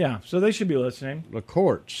 Yeah, so they should be listening. The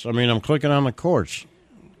courts. I mean, I'm clicking on the courts.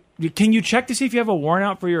 Can you check to see if you have a warrant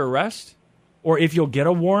out for your arrest? Or if you'll get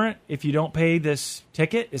a warrant if you don't pay this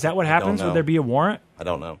ticket? Is that what happens? know. Would there be a warrant? I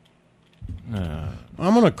don't know.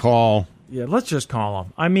 I'm going to call. Yeah, let's just call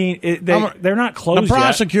them. I mean, they're not closed The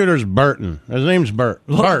prosecutor's Burton. His name's Bert.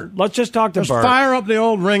 yet. Bert. Let's just talk to Just Bert. fire up the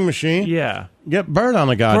old ring machine. Yeah. Get Bert on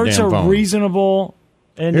the goddamn Bert's a phone. reasonable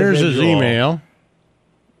individual. Here's his email.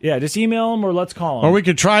 Yeah, just email him or let's call him. Or we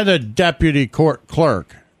could try the deputy court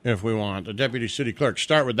clerk if we want. The deputy city clerk.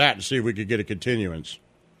 Start with that and see if we could get a continuance.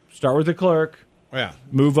 Start with the clerk. Yeah.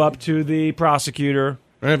 Move up to the prosecutor.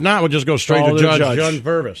 And if not, we'll just go straight Call to the Judge judge.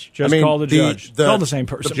 Purvis. Just call the judge. Call the same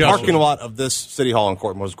person. The parking lot of this City Hall in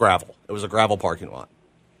Court was gravel. It was a gravel parking lot.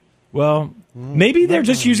 Well, maybe they're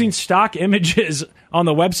just using stock images on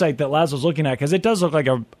the website that Laz was looking at because it does look like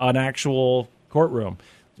an actual courtroom,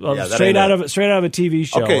 Yeah, that straight ain't out it. of a TV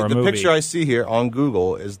show Okay, or a the movie. picture I see here on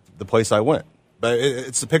Google is the place I went. But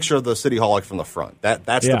it's the picture of the City Hall like from the front.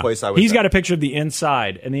 That's the place I was He's at. got a picture of the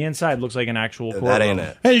inside, and the inside looks like an actual courtroom. That ain't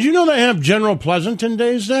it. Hey, did you know they have General Pleasanton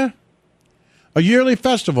Days there? A yearly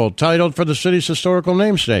festival titled for the city's historical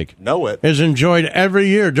namesake. Know it. Is enjoyed every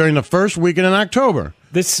year during the first weekend in October.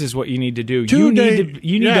 This is what you need to do. 2 You days-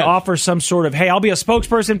 need to offer some sort of, hey, I'll be a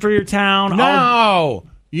spokesperson for your town. No,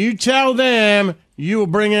 you tell them you will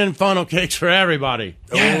bring in funnel cakes for everybody.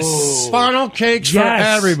 Yes. Funnel cakes Yes.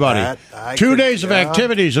 for everybody. That I 2 could- days of yeah.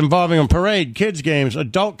 activities involving a parade, kids' games,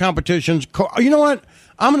 adult competitions. You know what?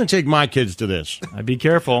 I'm going to take my kids to this. Be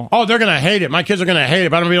careful. Oh, they're going to hate it. My kids are going to hate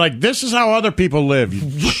it. But I'm going to be like, this is how other people live,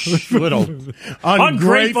 you little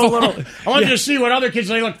ungrateful. little- I want you to see what other kids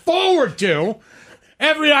they look forward to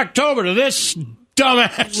every October to this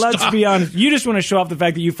dumbass Let's stuff. be honest. You just want to show off the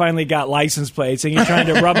fact that you finally got license plates, and you're trying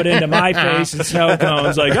to rub it into my face and Snow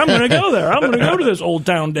Cone's like, I'm going to go there. I'm going to go to this Old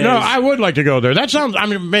Town Days. No, I would like to go there. That sounds,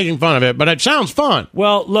 I'm making fun of it, but it sounds fun.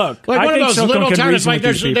 Well, look, Like I one think of those Snow Cone little can towns, reason like with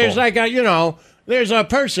there's, these people. there's like a, there's a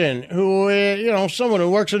person who, someone who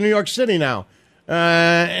works in New York City now,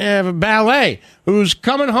 ballet, who's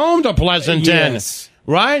coming home to Pleasanton. Yes.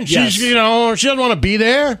 Right? Yes. She doesn't want to be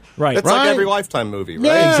there. Right. It's like every Lifetime movie, right?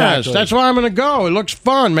 Yes, Exactly. that's why I'm going to go. It looks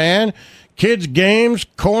fun, man. Kids' games,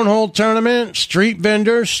 cornhole tournament, street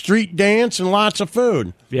vendors, street dance, and lots of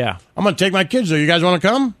food. Yeah. I'm going to take my kids there. You guys want to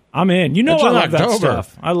come? I'm in. You know It's I in love that October.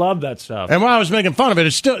 stuff. I love that stuff. And while I was making fun of it,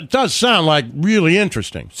 it does sound like really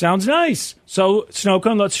interesting. Sounds nice. So, Snow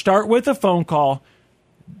Cone, let's start with a phone call.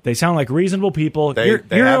 They sound like reasonable people. They have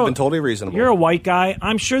been totally reasonable. You're a white guy.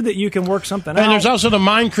 I'm sure that you can work something out. And there's also the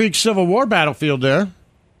Mine Creek Civil War battlefield there.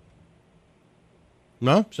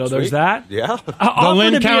 No? So there's that. Yeah. The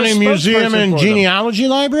Lynn County Museum and Genealogy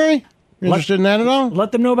Library? You interested in that at all?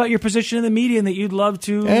 Let them know about your position in the media and that you'd love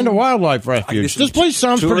to. And a wildlife refuge. This place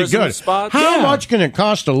sounds pretty good. Spots. How much can it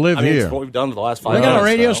cost to live here? It's what we've done for the last 5 We years. got a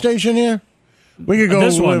radio station here? We could go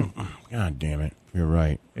This live. one. God damn it. You're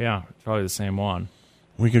right. Yeah, it's probably the same one.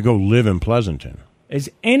 We could go live in Pleasanton.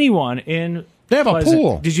 Is anyone in They have a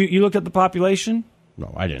pool. Did you look at the population?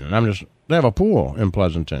 No, I didn't. They have a pool in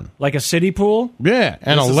Pleasanton. Like a city pool? Yeah,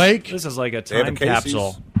 and a lake. This is like a They have time a Casey's.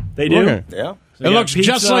 capsule. They do? Okay. Yeah. It looks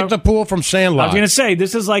just like the pool from Sandlot. I was going to say,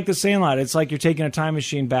 this is like the Sandlot. It's like you're taking a time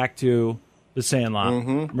machine back to the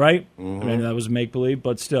Sandlot, right? I mean, that was make-believe,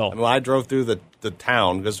 but still. And when I drove through the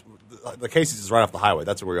town, because the Casey's is right off the highway.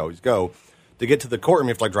 That's where we always go. To get to the courtroom,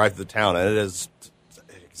 you have to drive through the town, and it is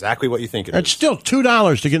exactly what you think it is. It's still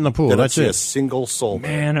 $2 to get in the pool. They don't That's see it. a single soul.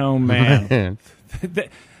 Man, oh, man.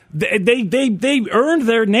 They earned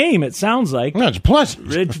their name, it sounds like. That's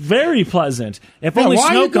pleasant. It's very pleasant. If Yeah, only why are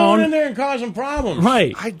Snow you going Cone. in there and causing problems?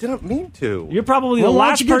 Right. I didn't mean to. You're probably Well, the why don't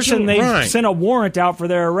last you get person some- they right. sent a warrant out for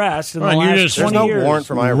their arrest in the Right, you last just- 20 There's no years. warrant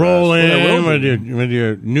for my arrest. Roll Well, there in will with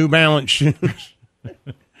your New Balance shoes.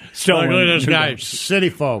 Stolen. Look at this guy, city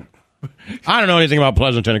folk. I don't know anything about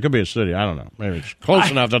Pleasanton. It could be a city. I don't know. Maybe it's close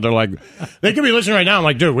enough that they're like, they could be listening right now. I'm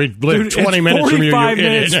like, dude, we live Dude, 20 it's minutes from you. 45 You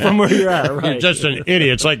minutes idiot. from where you're at, right. You're just an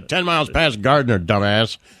idiot. It's like 10 miles past Gardner,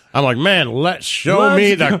 dumbass. I'm like, man, let's show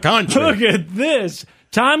me the country. Look at this.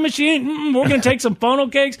 Time machine. We're going to take some funnel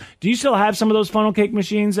cakes. Do you still have some of those funnel cake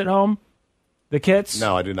machines at home? The kits?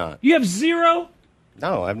 No, I do not. You have zero?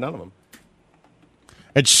 No, I have none of them.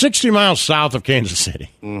 It's 60 miles south of Kansas City.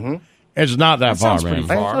 Mm-hmm. It's not that far, sounds pretty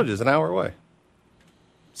man. far. I told you, it's an hour away.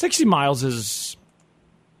 60 miles is...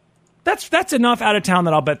 That's enough out of town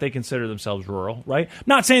that I'll bet they consider themselves rural, right?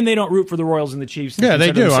 Not saying they don't root for the Royals and the Chiefs. Yeah, they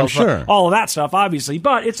consider do, I'm themselves sure. all of that stuff, obviously.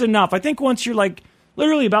 But it's enough. I think once you're like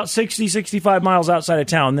literally about 60, 65 miles outside of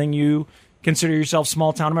town, then you consider yourself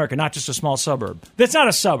small town America, not just a small suburb. That's not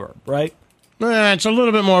a suburb, right? It's a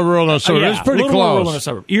little bit more rural than a suburb. Yeah, It's pretty a little more rural than a close.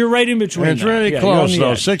 suburb. You're right in between. It's there. really Yeah, you're on close, the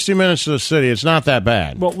though. edge. 60 minutes to the city. It's not that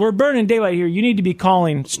bad. Well, we're burning daylight here. You need to be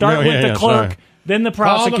calling. Start No, with yeah, the yeah, clerk, sorry. then the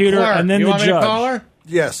Call the prosecutor, clerk. and then You the want me to judge. call her?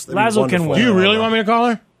 Yes. that'd be Lazo can wonderful. win. Do you really want me to call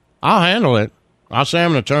her? I'll handle it. I'll say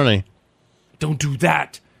I'm an attorney. Don't do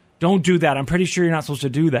that. Don't do that. I'm pretty sure you're not supposed to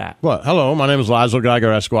do that. What? Hello, my name is Laszlo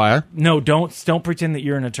Geiger, Esquire. No, don't pretend that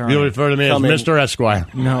you're an attorney. You refer to me Come in. as Mr. Esquire.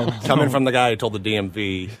 No. Coming from the guy who told the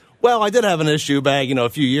DMV, well, I did have an issue back, a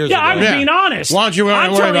few years Yeah, ago. I was Yeah. being honest. Why don't you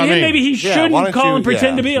I'm worry telling about him me? maybe he Yeah, shouldn't why don't call you- and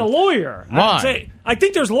pretend yeah. to be a lawyer. Why? I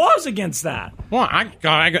think there's laws against that. Well,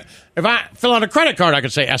 if I fill out a credit card, I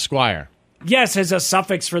could say Esquire. Yes, as a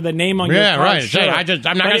suffix for the name on your Yeah, card. right. Sure. Say, I'm not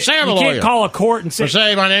But going to say I'm a you lawyer. can't call a court and say, I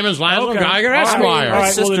say my name is Laszlo Okay. Geiger, All right. Esquire. All My right. well,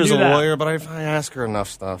 then sister's do a that. lawyer, but I ask her enough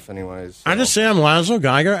stuff anyways. So. I just say I'm Laszlo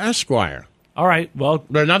Geiger, Esquire. all right, well,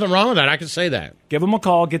 There's nothing wrong with that. I can say that. give him a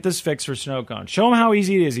call. Get this fixed for Snow Cone. Show him how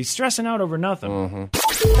easy it is. He's stressing out over nothing.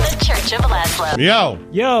 The Church of Laszlo. Yo,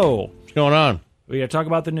 Yo, what's going on? we got to talk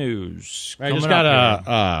about the news. I just Coming got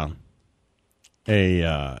up here.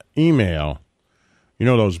 a email. You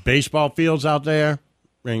know those baseball fields out there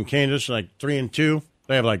in Kansas, like 3 and 2.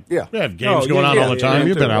 They have they have games going on all the time.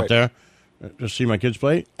 You've been out there. Just see my kids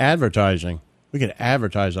play. Advertising. We could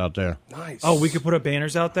advertise out there. Nice. Oh, we could put up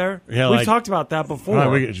banners out there? Yeah, We've like- talked about that before. Right,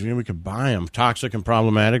 we could buy them. Toxic and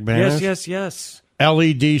problematic banners. Yes.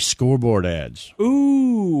 LED scoreboard ads.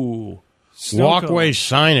 Ooh. Snow Walkway Cone.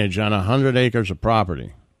 signage on 100 acres of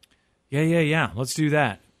property. Yeah. Let's do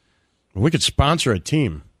that. We could sponsor a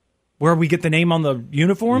team. Where we get the name on the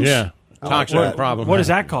uniforms? Yeah. Toxic and problematic. What does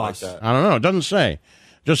that cost? I don't know. It doesn't say.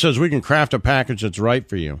 Just says we can craft a package that's right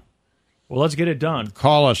for you. Well, let's get it done.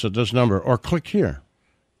 Call us at this number or click here.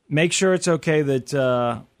 Make sure it's okay that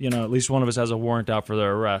at least one of us has a warrant out for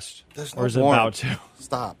their arrest. There's or no is it warrant. about to?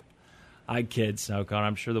 Stop. I kid, Snowcone.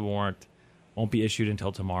 I'm sure the warrant won't be issued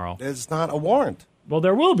until tomorrow. It's not a warrant. Well,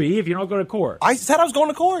 there will be if you don't go to court. I said I was going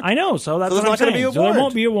to court. I know, so that's So there's what I'm not gonna saying. be a So there warrant.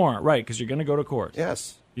 won't be a warrant, right? Because you're going to go to court.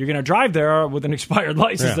 Yes. You're going to drive there with an expired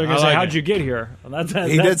license. Yeah, They're going I to say, like "How'd it." you get here?" Well,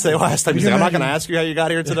 He did say last time, he's like, I'm not going to ask you how you got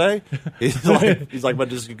here today. He's like, but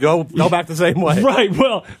just go back the same way. Right.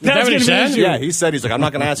 Well, that's that what going he to be an said? issue. Yeah, he said, he's like, I'm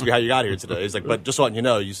not going to ask you how you got here today. He's like, but just letting you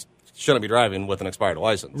know, you shouldn't be driving with an expired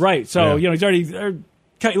license. Right. So Yeah. he's already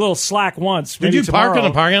cut you a little slack once. Did Maybe you park in tomorrow.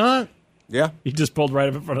 the parking lot? Yeah. He just pulled right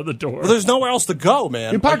up in front of the door. Well, there's nowhere else to go,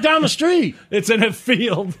 man. You park down the street. It's in a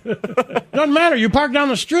field. Doesn't matter. You park down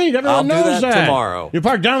the street. Everyone I'll do knows that tomorrow. You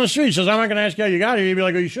park down the street. Says, I'm not going to ask you how you got here. You'd be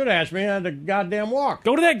like, well, you should ask me. I had to goddamn walk.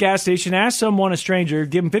 Go to that gas station, ask someone, a stranger,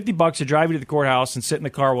 give him $50 to drive you to the courthouse and sit in the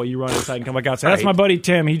car while you run inside and come back outside. That's my buddy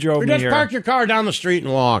Tim. He drove Or me just here. park your car down the street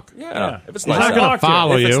and walk. Yeah. If it's He's nice not out. going to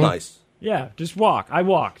follow If you. it's nice. Yeah, just walk. I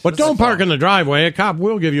walked. But don't park in the driveway. A cop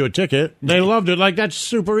will give you a ticket. They love to, like, that's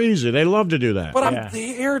super easy. They love to do that. But I'm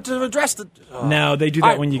here to address the... No, they do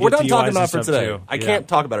that when you get we're done DUIs talking and about it for stuff, today. too. I can't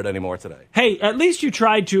talk about it anymore today. Hey, at least you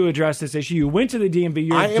tried to address this issue. You went to the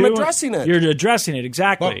DMV. I am addressing it. You're addressing it,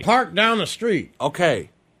 exactly. But park down the street.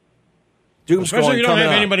 Okay. Doom Especially scrolling if you don't coming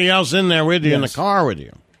have up. anybody else in there with you in the car with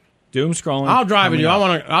you. Doom scrolling. I'll drive with you.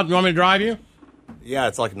 coming up. You want me to drive you? Yeah,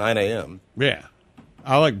 it's like 9 a.m. Yeah.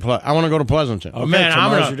 I want to go to Pleasanton. Okay, Man,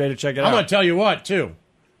 tomorrow's your day to check it I'm out. going to tell you what, too.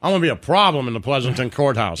 I'm going to be a problem in the Pleasanton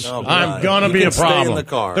courthouse. Oh, I'm God. going to You be can a stay in problem. the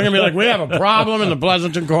car. They're going to be like, we have a problem in the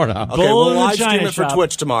Pleasanton courthouse. Okay, Bull we'll in the live stream China it for shop.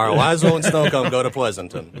 Twitch tomorrow. Laszlo and Snowcomb go to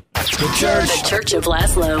Pleasanton. The Church of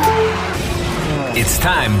Laszlo. It's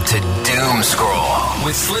time to doom scroll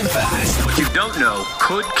with Slim Fast. What you don't know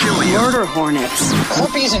could kill you. Murder hornets.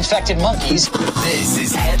 Herpes-infected monkeys. This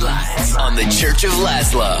is Headlines on the Church of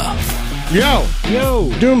Laszlo. Yo.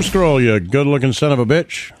 Doom scroll, you good-looking son of a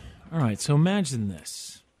bitch. All right, so imagine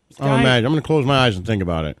this. I'm going to close my eyes and think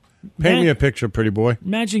about it. Paint me a picture, pretty boy.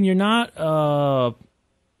 Imagine you're not a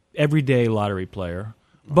everyday lottery player,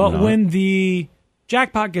 but not. when the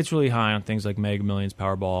jackpot gets really high on things like Mega Millions,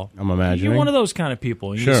 Powerball, I'm imagining. you're one of those kind of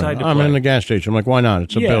people. And you Sure. decide to I'm play. in the gas station. I'm like, why not?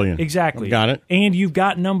 It's a billion. Exactly. Got it. And you've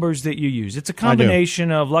got numbers that you use. It's a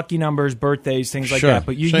combination of lucky numbers, birthdays, things like Sure. that.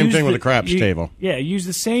 But you Same use thing with the craps table. Yeah, use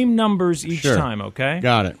the same numbers each Sure. time, okay?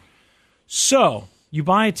 Got it. So, you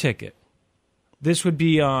buy a ticket. This would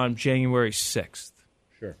be on January 6th.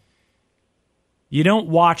 Sure. You don't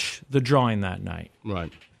watch the drawing that night.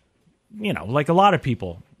 Right. You know, like a lot of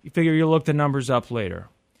people. You figure you'll look the numbers up later.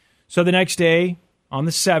 So the next day, on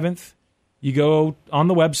the 7th, you go on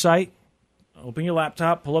the website, open your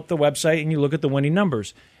laptop, pull up the website, and you look at the winning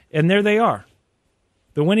numbers. And there they are.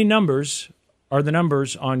 The winning numbers are the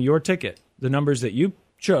numbers on your ticket, the numbers that you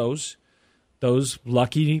chose, those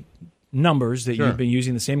lucky numbers that Sure. you've been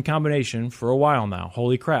using the same combination for a while now.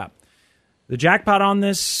 Holy crap. The jackpot on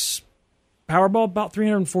this Powerball, about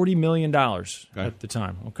 $340 million at the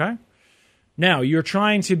time, okay? Now, you're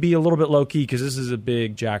trying to be a little bit low-key because this is a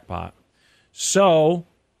big jackpot. So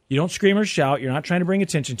you don't scream or shout. You're not trying to bring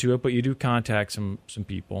attention to it, but you do contact some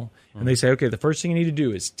people. And they say, okay, the first thing you need to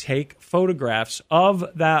do is take photographs of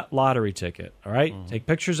that lottery ticket, all right? Take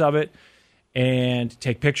pictures of it and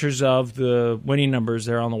take pictures of the winning numbers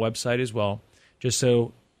there on the website as well, just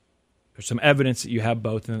so there's some evidence that you have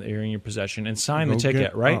both and that you're in your possession. And sign the Go ticket,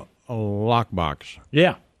 get right? A lockbox.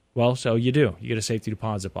 Yeah. Well, so you do. You get a safety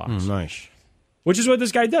deposit box. Nice. Which is what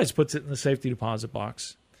this guy does, puts it in the safety deposit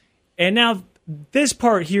box. And now this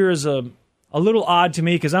part here is a little odd to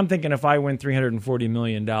me because I'm thinking if I win $340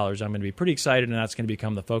 million, I'm going to be pretty excited and that's going to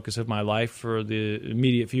become the focus of my life for the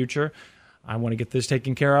immediate future. I want to get this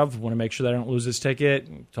taken care of. I want to make sure that I don't lose this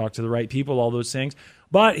ticket, talk to the right people, all those things.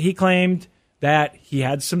 But he claimed that he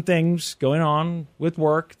had some things going on with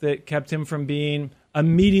work that kept him from being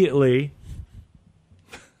immediately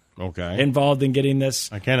involved in getting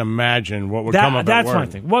this. I can't imagine what would come up That's at work. one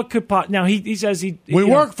thing. What could now he says We you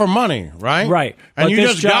know, work for money, right? right? And But you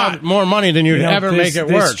this just job, got more money than you'd you know, ever this, make it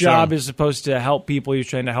this work. This job so. is supposed to help people. He's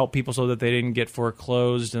trying to help people so that they didn't get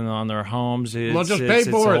foreclosed and on their homes. Well, just pay it's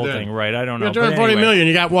for the it whole then. thing, right? I don't know. You got $340 million.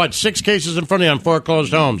 You got what? 6 cases in front of you on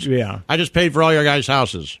foreclosed homes. Yeah. I just paid for all your guys'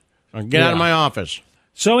 houses. Get out of my office.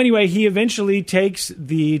 So anyway, he eventually takes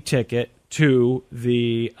the ticket to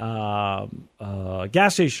the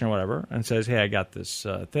gas station or whatever and says, hey, I got this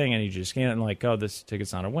thing. And he just scan it and like, oh, this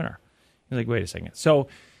ticket's not a winner. He's like, wait a second. So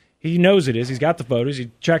he knows it is. He's got the photos. He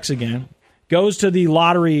checks again. Goes to the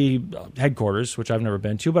lottery headquarters, which I've never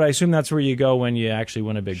been to, but I assume that's where you go when you actually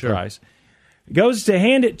win a big prize. Goes to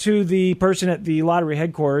hand it to the person at the lottery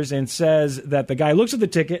headquarters and says that the guy looks at the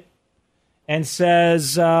ticket and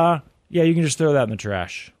says, yeah, you can just throw that in the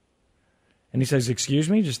trash. And he says, excuse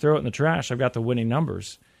me, just throw it in the trash. I've got the winning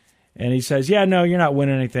numbers. And he says, yeah, no, you're not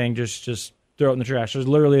winning anything. Just throw it in the trash. There's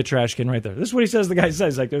literally a trash can right there. This is what he says. The guy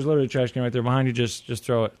says, like, there's literally a trash can right there behind you. Just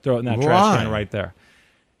throw it in that trash can right there.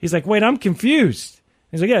 He's like, wait, I'm confused.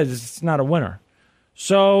 He's like, yeah, it's not a winner.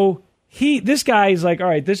 So this guy is like, all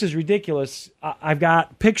right, this is ridiculous. I've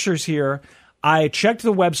got pictures here. I checked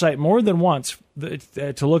the website more than once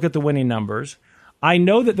to look at the winning numbers. I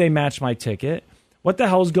know that they match my ticket. What the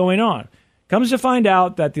hell's going on? Comes to find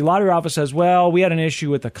out that the lottery office says, well, we had an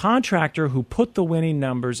issue with the contractor who put the winning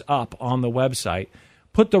numbers up on the website,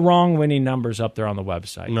 put the wrong winning numbers up there on the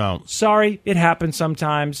website. No. Sorry, it happens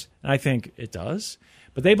sometimes, and I think it does.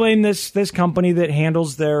 But they blame this company that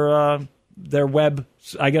handles their web,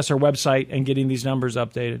 I guess, their website and getting these numbers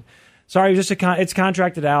updated. Sorry, it's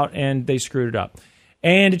contracted out, and they screwed it up.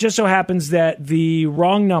 And it just so happens that the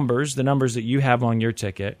wrong numbers, the numbers that you have on your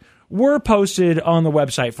ticket, were posted on the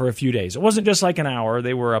website for a few days. It wasn't just like an hour.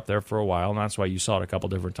 They were up there for a while, and that's why you saw it a couple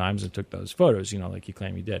different times and took those photos, like you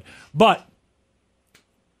claim you did. But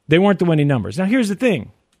they weren't the winning numbers. Now, here's the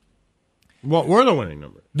thing. What were the winning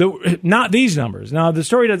numbers? Not these numbers. Now, the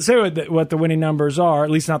story doesn't say what the winning numbers are, at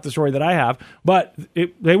least not the story that I have, but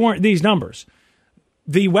they weren't these numbers.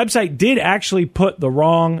 The website did actually put the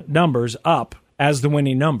wrong numbers up as the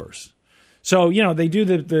winning numbers. So, they do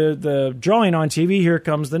the drawing on TV. Here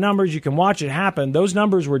comes the numbers. You can watch it happen. Those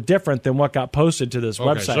numbers were different than what got posted to this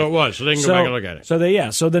website. So it was. So they can go back and look at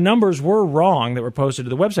it. So the numbers were wrong that were posted to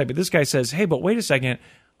the website. But this guy says, hey, but wait a second.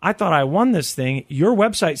 I thought I won this thing. Your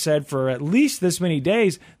website said for at least this many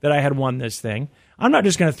days that I had won this thing. I'm not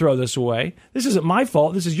just going to throw this away. This isn't my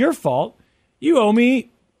fault. This is your fault. You owe me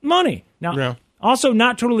money. Now, also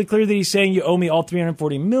not totally clear that he's saying you owe me all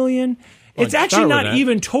 $340 million. It's actually not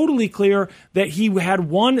even totally clear that he had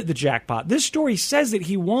won the jackpot. This story says that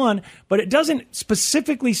he won, but it doesn't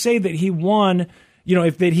specifically say that he won,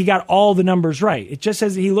 that he got all the numbers right. It just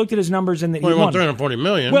says that he looked at his numbers and that he won. $340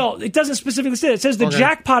 million. Well, it doesn't specifically say that. It says the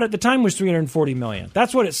jackpot at the time was $340 million.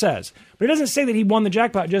 That's what it says. But it doesn't say that he won the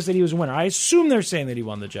jackpot, just that he was a winner. I assume they're saying that he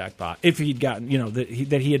won the jackpot if he'd gotten,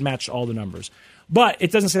 that he had matched all the numbers. But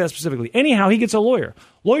it doesn't say that specifically. Anyhow, he gets a lawyer.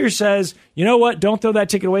 Lawyer says, you know what? Don't throw that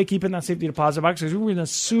ticket away. Keep it in that safety deposit box because we're going to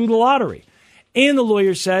sue the lottery. And the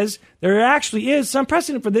lawyer says there actually is some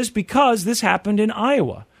precedent for this because this happened in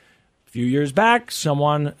Iowa. A few years back,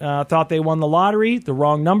 someone thought they won the lottery. The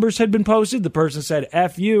wrong numbers had been posted. The person said,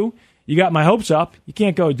 F you. You got my hopes up. You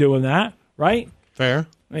can't go doing that, right? Fair.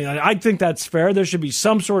 I think that's fair. There should be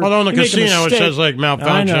some sort of... Although in the casino it says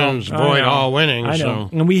malfunctions, void all winnings. I know.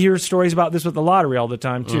 So. And we hear stories about this with the lottery all the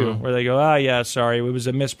time, too, where they go, yeah, sorry, it was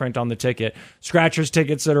a misprint on the ticket. Scratchers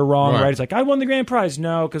tickets that are wrong, right? It's like, I won the grand prize.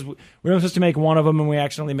 No, because we were supposed to make one of them and we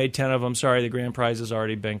accidentally made 10 of them. Sorry, the grand prize has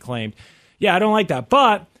already been claimed. Yeah, I don't like that.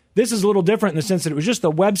 But this is a little different in the sense that it was just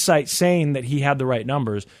the website saying that he had the right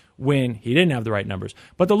numbers when he didn't have the right numbers.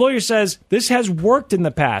 But the lawyer says this has worked in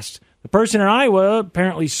the past. The person in Iowa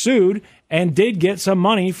apparently sued and did get some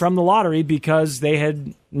money from the lottery because they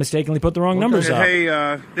had mistakenly put the wrong numbers up. Hey,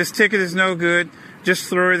 this ticket is no good. Just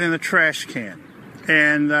throw it in the trash can.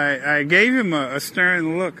 And I gave him a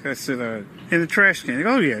stern look. I said, in the trash can. He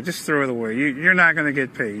goes, oh, yeah, just throw it away. You're not going to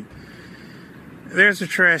get paid. There's a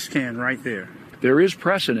trash can right there. There is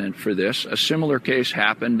precedent for this. A similar case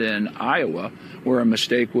happened in Iowa where a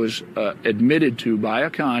mistake was admitted to by a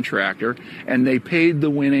contractor and they paid the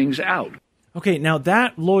winnings out. Okay, now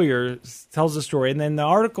that lawyer tells the story. And then the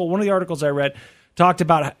article, one of the articles I read, talked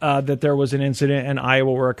about that there was an incident in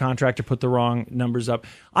Iowa where a contractor put the wrong numbers up.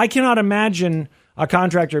 I cannot imagine a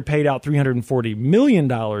contractor paid out $340 million,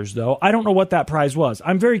 though. I don't know what that prize was.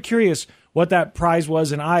 I'm very curious what that prize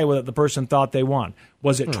was in Iowa that the person thought they won.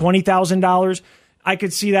 Was it $20,000? I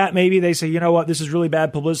could see that. Maybe they say, you know what, this is really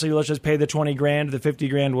bad publicity. Let's just pay the $20,000, the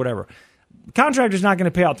 $50,000, whatever. Contractor's not going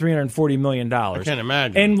to pay out $340 million. I can't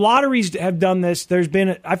imagine. And lotteries have done this.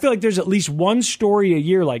 I feel like there's at least one story a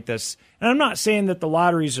year like this. And I'm not saying that the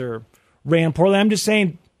lotteries are ran poorly. I'm just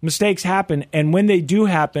saying mistakes happen. And when they do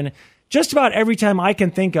happen, just about every time I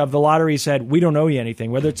can think of, the lottery said, we don't owe you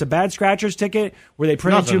anything. Whether it's a bad scratcher's ticket where they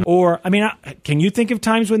print it to, or, can you think of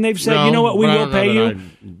times when they've said, you know what, we will pay you? I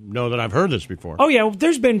know that I've heard this before. Oh, yeah,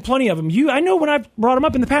 there's been plenty of them. I know when I've brought them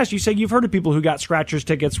up in the past, you said you've heard of people who got scratcher's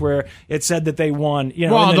tickets where it said that they won.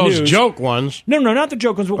 Well, in the those news. Joke ones. No, not the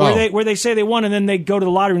joke ones, but where they say they won and then they go to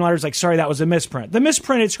the lottery and the lottery's like, sorry, that was a misprint. The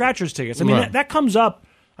misprinted scratcher's tickets. That comes up,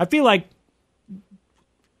 I feel like,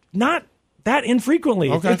 not that infrequently.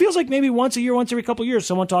 Okay. It feels like maybe once a year, once every couple of years,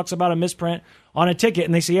 someone talks about a misprint on a ticket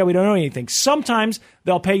and they say, yeah, we don't know anything. Sometimes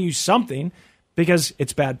they'll pay you something because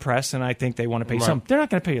it's bad press and I think they want to pay something. They're not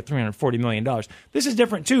going to pay you $340 million. This is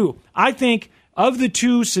different too. I think of the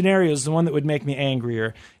two scenarios, the one that would make me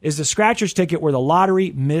angrier is the scratcher's ticket where the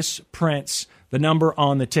lottery misprints the number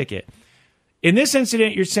on the ticket. In this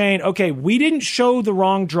incident, you're saying, okay, we didn't show the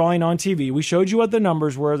wrong drawing on TV. We showed you what the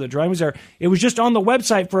numbers were. The drawing was there. It was just on the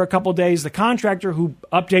website for a couple of days. The contractor who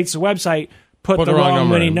updates the website put the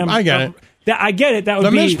wrong winning number. I get it. I get it. That would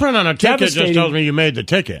the be misprint on a ticket just tells me you made the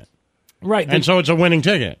ticket. Right. And so it's a winning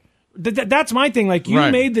ticket. That's my thing. Like, you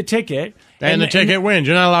made the ticket. And the ticket wins.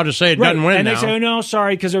 You're not allowed to say it doesn't win and now. they say, oh, no,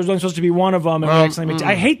 sorry, because there was only supposed to be one of them. And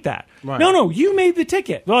I hate that. Right. No, you made the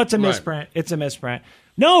ticket. Well, it's a misprint. It's a misprint.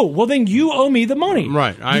 No, well, then you owe me the money.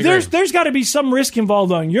 Right, There's got to be some risk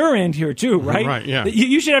involved on your end here, too, right? Right, yeah.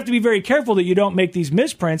 You should have to be very careful that you don't make these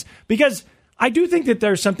misprints, because I do think that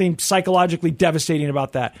there's something psychologically devastating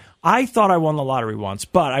about that. I thought I won the lottery once,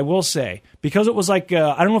 but I will say, because it was like,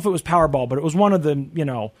 I don't know if it was Powerball, but it was one of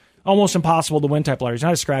the, almost impossible to win type lottery. It's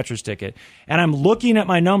not a scratcher's ticket. And I'm looking at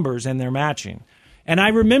my numbers, and they're matching. And I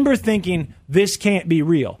remember thinking, this can't be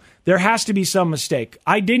real. There has to be some mistake.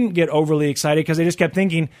 I didn't get overly excited because I just kept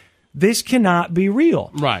thinking, this cannot be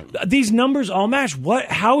real. Right. These numbers all match.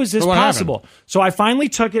 How is this possible? Happened? So I finally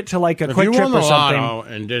took it to like a quick trip or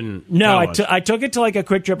something. And didn't. No, I took it to like a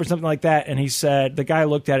quick trip or something like that. And he said, the guy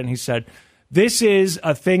looked at it and he said, this is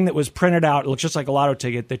a thing that was printed out. It looks just like a lotto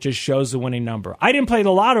ticket that just shows the winning number. I didn't play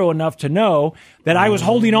the lotto enough to know that I was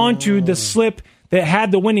holding on to the slip that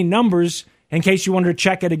had the winning numbers in case you wanted to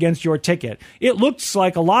check it against your ticket. It looks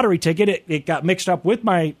like a lottery ticket. It got mixed up with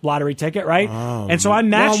my lottery ticket, right? Oh, and so I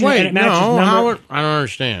matched it, and it matches number. I don't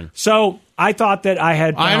understand. So I thought that I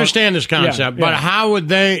had... I understand this concept, but how would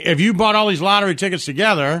they... If you bought all these lottery tickets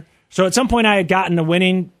together... So at some point I had gotten a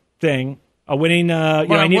winning thing, a winning... I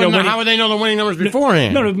need a winning, how would they know the winning numbers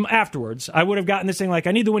beforehand? No, afterwards. I would have gotten this thing like,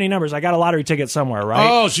 I need the winning numbers. I got a lottery ticket somewhere, right?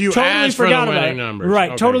 Oh, so you asked for the winning numbers. Right,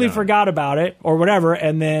 okay, totally forgot about it or whatever,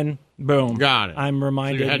 and then... Boom. Got it. I'm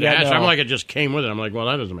reminded. So you had to ask. I'm like, it just came with it. I'm like, well,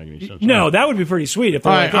 that doesn't make any sense. No, that would be pretty sweet. If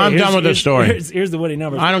all right, I'm done with this story. Here's the winning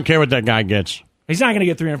numbers. I don't care what that guy gets. He's not going to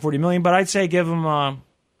get $340 million, but I'd say give him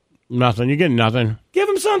nothing. You get nothing. Give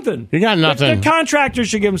him something. You got nothing. The contractors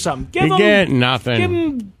should give him something. You get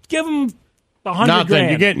nothing. Give him $100 nothing.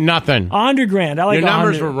 grand. You get nothing. $100,000. I like your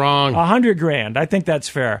numbers were wrong. $100,000. I think that's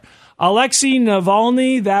fair. Alexei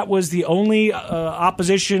Navalny, that was the only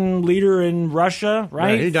opposition leader in Russia,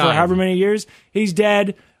 right? Yeah, he died. For however many years. He's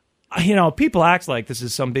dead. You know, people act like this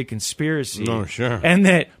is some big conspiracy. No, sure. And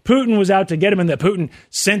that Putin was out to get him and that Putin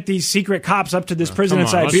sent these secret cops up to this prison in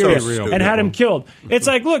Siberia and had him killed. It's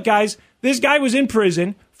like, look, guys, this guy was in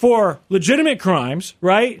prison for legitimate crimes,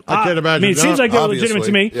 right? I can't imagine. I mean, it seems like they're legitimate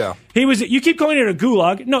to me. Yeah. You keep calling it a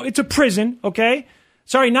gulag. No, it's a prison, okay?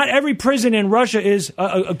 Sorry, not every prison in Russia is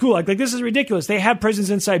a gulag. Like, this is ridiculous. They have prisons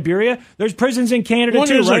in Siberia. There's prisons in Canada, what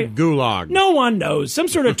too, is right? a gulag? No one knows. Some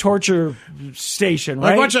sort of torture station,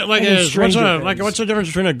 right? What's the difference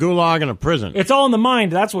between a gulag and a prison? It's all in the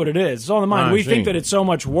mind. That's what it is. It's all in the mind. I We see. think that it's so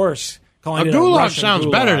much worse calling it a gulag Russian sounds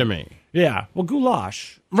gulag. better to me. Yeah. Well,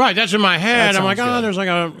 goulash. Right, that's in my head. That I'm like, sounds good. there's like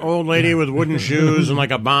an old lady with wooden shoes and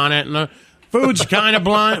like a bonnet, and the food's kind of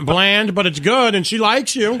bland, but it's good, and she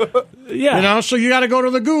likes you. Yeah. You know, so you got to go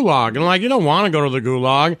to the gulag. And like, you don't want to go to the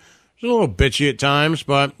gulag. It's a little bitchy at times,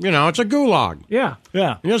 but, you know, it's a gulag. Yeah,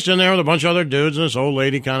 yeah. You're just in there with a bunch of other dudes, and this old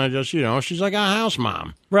lady kind of just, you know, she's like a house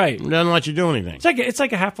mom. Right. Doesn't let you do anything. It's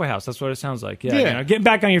like a halfway house. That's what it sounds like. Yeah. Yeah. You know, getting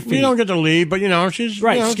back on your feet. You don't get to leave, but, you know, she's,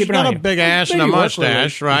 Right, you know, just keep she's an eye got on a you. big ass and a Maybe work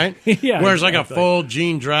mustache, with her. right? Yeah, Wears like a exactly. full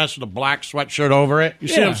jean dress with a black sweatshirt over it. You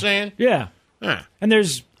see what I'm saying? Yeah. Yeah. And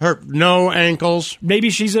there's her no ankles.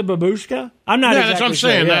 Maybe she's a babushka. I'm not. Yeah, exactly that's what I'm sure,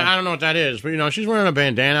 saying. yeah. I don't know what that is, but you know, she's wearing a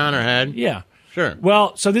bandana on her head. Yeah. Sure.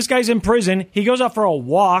 Well, so this guy's in prison. He goes out for a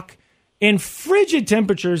walk in frigid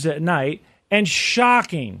temperatures at night, and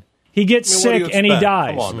shocking, he gets I mean, what do sick you and he expect?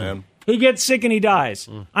 dies. Come on, man. He gets sick and he dies.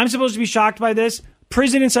 I'm supposed to be shocked by this.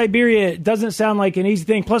 Prison in Siberia doesn't sound like an easy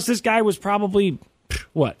thing. Plus, this guy was probably,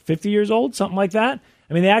 50 years old? Something like that?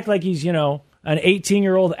 I mean, they act like he's, an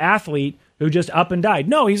 18-year-old athlete who just up and died.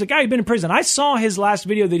 No, he's a guy who'd been in prison. I saw his last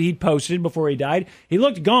video that he'd posted before he died. He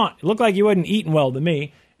looked gaunt. It looked like he wasn't eating well to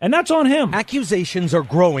me. And that's on him. Accusations are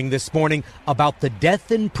growing this morning about the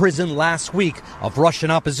death in prison last week of Russian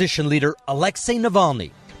opposition leader Alexei Navalny.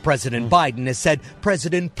 President Biden has said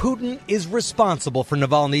President Putin is responsible for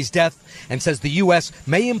Navalny's death and says the U.S.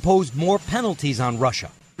 may impose more penalties on Russia.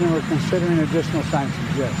 We're considering additional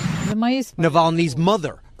sanctions, yes. Navalny's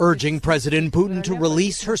mother urging President Putin to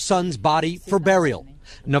release her son's body for burial.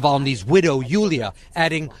 Navalny's widow, Yulia,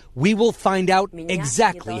 adding, "We will find out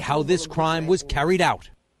exactly how this crime was carried out."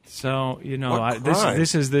 So, What this crime?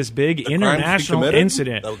 is this big The crimes he international committed?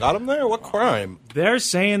 incident. That got him there? What crime? They're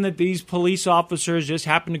saying that these police officers just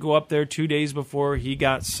happened to go up there 2 days before he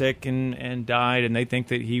got sick and died, and they think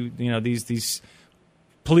that these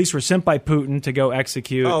police were sent by Putin to go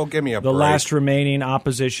execute Oh, give me a the break. last remaining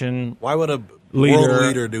opposition. Why would a leader. world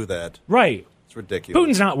leader do that? Right. It's ridiculous.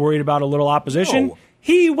 Putin's not worried about a little opposition. No.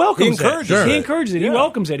 He welcomes He encourages it. He it. encourages it. He Yeah.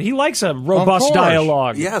 welcomes it. He likes a robust course.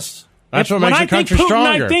 dialogue. Yes. That's what When makes I the country think Putin,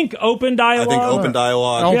 stronger. I think open dialogue. I think open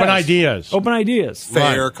dialogue. Open Yes. ideas. Open ideas.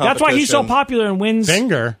 Fair competition. That's why he's so popular and wins.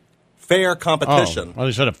 Finger. Fair competition. Oh, well,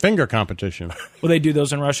 they said a finger competition. Well, they do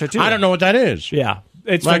those in Russia too. I don't know what that is. Yeah.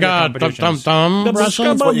 It's Like finger a competitions. thumb The wrestling?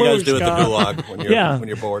 That's what you guys do at the babushka. gulag when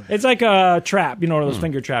you're bored. It's like a trap, one of those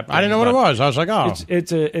finger trap. I didn't know what it was. I was like, oh,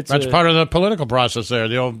 It's that's part of the political process there.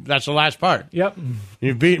 That's the last part. Yep.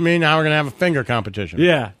 You beat me, now we're going to have a finger competition.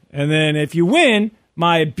 Yeah, and then if you win,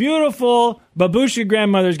 my beautiful babushka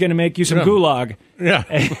grandmother's going to make you some Yeah. gulag. Yeah.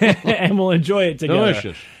 And we'll enjoy it together.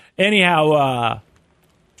 Delicious. Anyhow,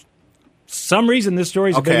 some reason this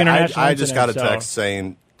story's a big international I just got a incident, so- text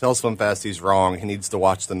saying, tell Slim Fast he's wrong. He needs to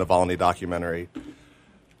watch the Navalny documentary.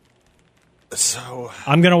 So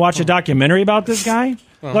I'm going to watch a documentary about this guy?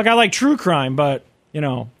 Look, I like true crime, but,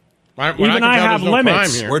 even I have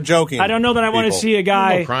limits. We're joking. I don't know that I want to see a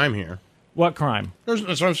guy... There's no crime here. What crime? That's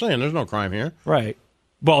what I'm saying. There's no crime here. Right.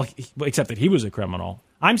 Well, except that he was a criminal.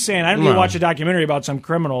 I'm saying I don't need to watch a documentary about some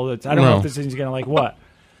criminal that I don't know if this is going to what?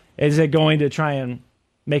 Is it going to try and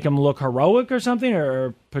make him look heroic or something,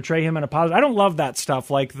 or portray him in a positive? I don't love that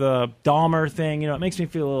stuff, like the Dahmer thing. It makes me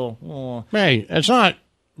feel a little... Hey, it's not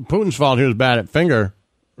Putin's fault he was bad at fingering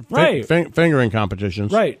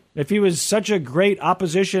competitions. Right. If he was such a great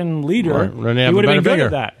opposition leader, then he would have been good finger.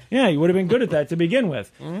 at that. Yeah, he would have been good at that to begin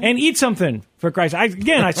with. And eat something, for Christ.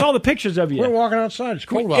 I saw the pictures of you. We're walking outside. It's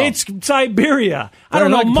cold out. It's Siberia. I don't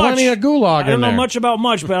know There's much. plenty of gulag I don't in know there. much about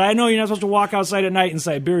much, but I know you're not supposed to walk outside at night in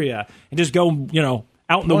Siberia and just go,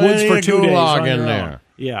 out in the woods for 2 days. Gulag on in your there. own.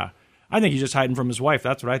 Yeah. I think he's just hiding from his wife.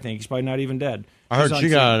 That's what I think. He's probably not even dead. I heard She's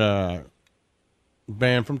she on got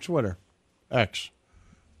banned from Twitter. X.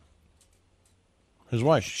 His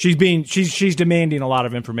wife. She's demanding a lot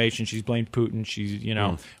of information. She's blamed Putin. She's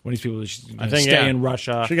when these people stay in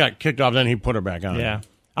Russia. She got kicked off. Then he put her back on. Yeah,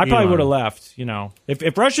 I probably would have left.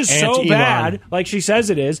 If Russia's so bad like she says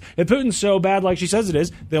it is, if Putin's so bad like she says it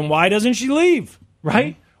is, then why doesn't she leave?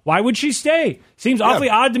 Right? Why would she stay? Seems awfully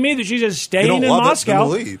odd to me that she's just staying in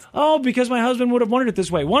Moscow. Oh, because my husband would have wanted it this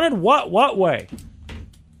way. Wanted what? What way?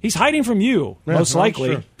 He's hiding from you, most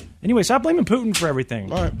likely. Sure. Anyway, stop blaming Putin for everything.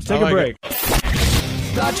 All right, Let's take a break.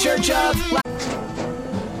 The Church of...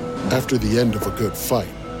 After the end of a good fight,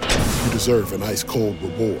 you deserve an ice-cold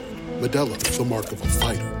reward. Modelo, the mark of a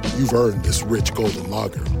fighter. You've earned this rich golden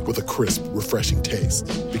lager with a crisp, refreshing taste.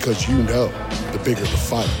 Because you know, the bigger the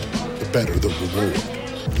fight, the better the reward.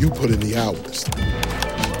 You put in the hours,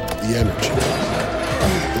 the energy,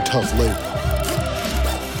 the tough labor.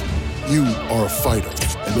 You are a fighter,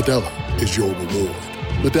 and Modelo is your reward.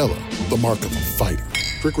 Modelo, the mark of a fighter.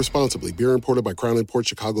 Drink responsibly. Beer imported by Crown Imports,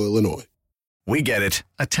 Chicago, Illinois. We get it.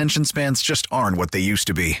 Attention spans just aren't what they used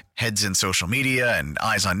to be. Heads in social media and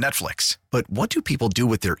eyes on Netflix. But what do people do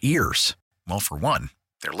with their ears? Well, for one,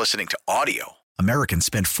 they're listening to audio. Americans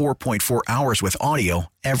spend 4.4 hours with audio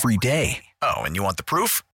every day. Oh, and you want the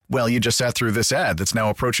proof? Well, you just sat through this ad that's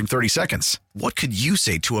now approaching 30 seconds. What could you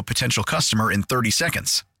say to a potential customer in 30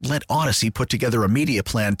 seconds? Let Odyssey put together a media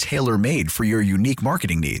plan tailor-made for your unique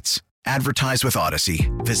marketing needs. Advertise with Odyssey.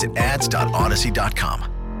 Visit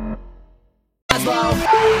ads.odyssey.com.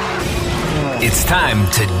 It's time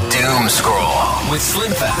to doom scroll with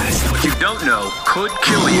Slim Fast. What you don't know could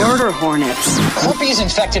kill you. Murder hornets.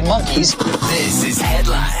 Herpes-infected monkeys. This is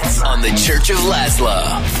Headlines on the Church of Laszlo.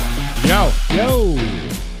 Yo.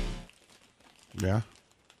 Yeah.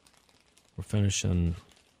 We're finishing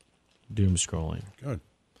doom scrolling. Good.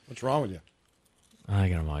 What's wrong with you? I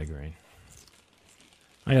got a migraine.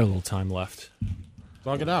 I got a little time left.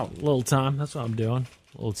 Talk it out. A little time. That's what I'm doing.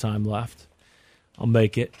 A little time left. I'll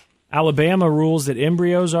make it. Alabama rules that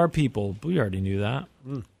embryos are people. We already knew that.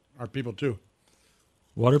 Are people too.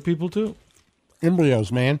 What are people too?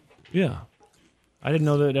 Embryos, man. Yeah. I didn't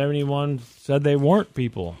know that anyone said they weren't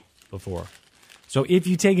people before. So if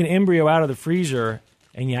you take an embryo out of the freezer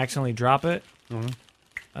and you accidentally drop it,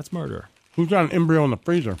 that's murder. Who's got an embryo in the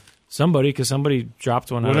freezer? Somebody, because somebody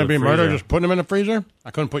dropped one out of the freezer. Wouldn't it be murder just putting them in the freezer?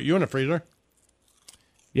 I couldn't put you in the freezer.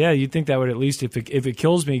 Yeah, you'd think that would at least, if it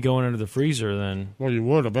kills me going into the freezer, then... Well, you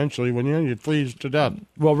would eventually, wouldn't you? You'd freeze to death.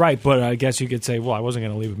 Well, right, but I guess you could say, well, I wasn't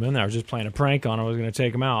going to leave him in there. I was just playing a prank on him. I was going to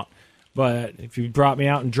take him out. But if you brought me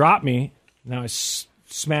out and dropped me, now I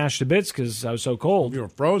smashed to bits because I was so cold. You were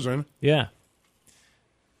frozen. Yeah.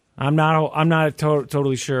 I'm not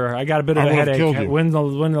totally sure. I got a bit of a headache when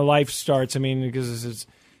the life starts. I mean, because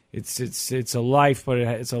it's a life, but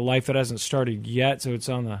it's a life that hasn't started yet, so it's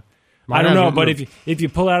on the... I don't know, but if you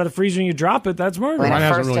pull it out of the freezer and you drop it, that's murder. In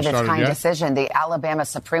a first-of-its-kind decision, the Alabama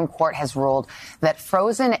Supreme Court has ruled that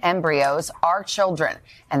frozen embryos are children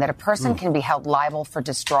and that a person can be held liable for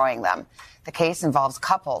destroying them. The case involves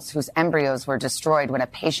couples whose embryos were destroyed when a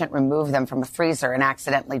patient removed them from a freezer and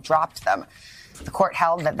accidentally dropped them. The court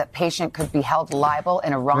held that the patient could be held liable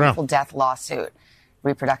in a wrongful death lawsuit.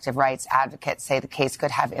 Reproductive rights advocates say the case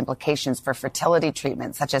could have implications for fertility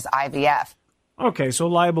treatment, such as IVF. Okay, so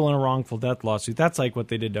liable in a wrongful death lawsuit. That's like what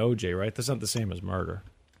they did to OJ, right? That's not the same as murder.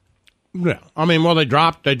 Yeah. I mean, well, they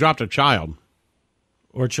dropped a child.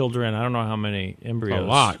 Or children. I don't know how many embryos. A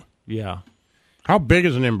lot. Yeah. How big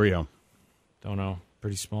is an embryo? Don't know.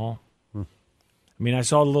 Pretty small. I mean, I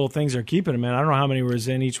saw the little things they're keeping them in. I don't know how many was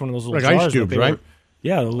in each one of those little like jars. ice cubes, right?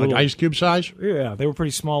 Yeah, the little, like ice cube size. Yeah, they were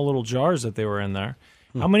pretty small little jars that they were in there.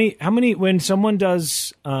 How many? When someone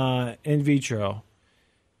does in vitro,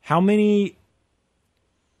 how many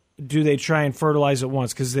do they try and fertilize at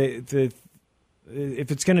once? Because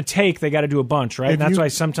if it's going to take, they got to do a bunch, right? And that's why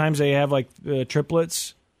sometimes they have like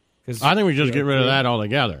triplets. I think we just get rid of that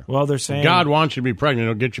altogether. Well, they're saying God wants you to be pregnant;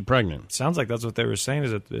 He'll get you pregnant. Sounds like that's what they were saying.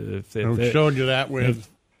 Is that if I showed you that with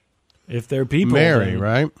if they're people, Mary, then,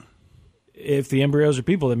 right? If the embryos are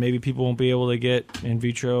people, then maybe people won't be able to get in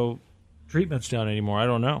vitro treatments done anymore. I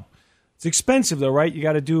don't know. It's expensive though, right? You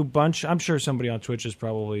got to do a bunch. I'm sure somebody on Twitch has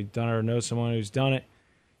probably done it or knows someone who's done it.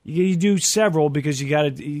 You do several because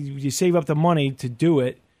you save up the money to do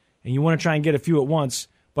it, and you want to try and get a few at once.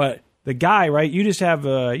 But the guy, right? You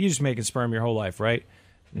just making sperm your whole life, right?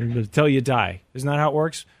 Until you die. Isn't that how it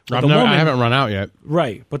works? I haven't run out yet.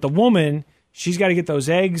 Right, but the woman, she's got to get those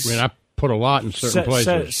eggs. I mean, I put a lot in certain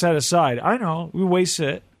places. Set aside. I know. We waste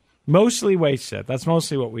it. Mostly waste it. That's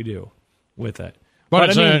mostly what we do with it. But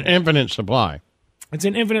it's an infinite supply. It's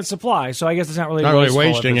an infinite supply, so I guess it's not really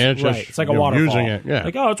wasting it. It's right. It's like a waterfall. Using it, yeah.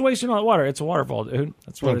 Like, it's wasting all that water. It's a waterfall, dude.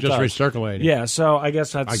 That's what it just does. Recirculating. Yeah, so I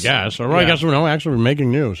guess that's... I guess we're making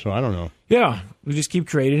new, so I don't know. Yeah, we just keep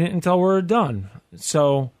creating it until we're done.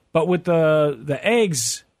 So, but with the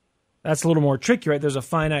eggs, that's a little more tricky, right? There's a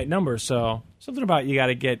finite number, so something about you got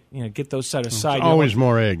to get those set aside. There's always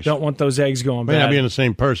more eggs. Don't want those eggs going bad. May not be in the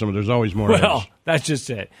same person, but there's always more eggs. Well, that's just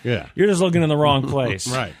it. Yeah. You're just looking in the wrong place.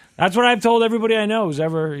 Right. That's what I've told everybody I know who's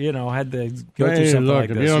ever, had to go through something like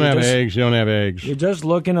this. If you don't have eggs, you don't have eggs. You're just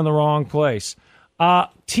looking in the wrong place.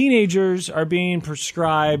 Teenagers are being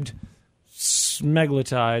prescribed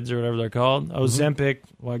semaglutides or whatever they're called, Ozempic,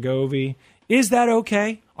 Wegovy. Is that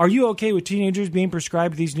okay? Are you okay with teenagers being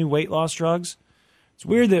prescribed these new weight loss drugs? It's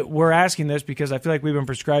weird that we're asking this because I feel like we've been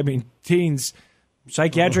prescribing teens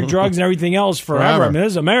psychiatric drugs and everything else forever. I mean,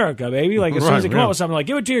 this is America, baby. Like, as soon as they come out with something, like,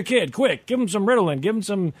 give it to your kid, quick. Give them some Ritalin. Give them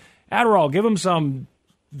some Adderall. Give them some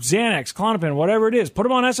Xanax, Klonopin, whatever it is. Put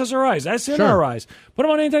them on SSRIs, SNRIs. Put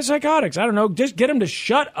them on antipsychotics. I don't know. Just get them to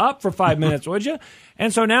shut up for 5 minutes, would you?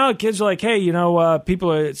 And so now kids are like, hey,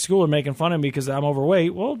 people at school are making fun of me because I'm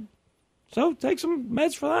overweight. Well, so take some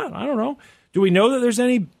meds for that. I don't know. Do we know that there's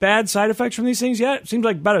any bad side effects from these things yet? It seems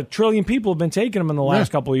like about 1 trillion people have been taking them in the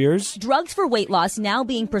last couple of years. Drugs for weight loss now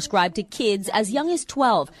being prescribed to kids as young as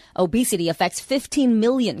 12. Obesity affects 15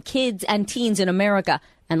 million kids and teens in America.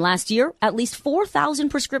 And last year, at least 4,000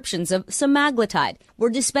 prescriptions of semaglutide were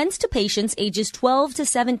dispensed to patients ages 12 to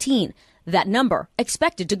 17. That number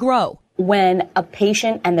expected to grow. When a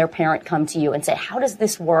patient and their parent come to you and say, how does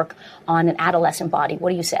this work on an adolescent body?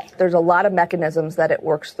 What do you say? There's a lot of mechanisms that it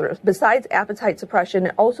works through. Besides appetite suppression,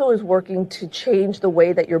 it also is working to change the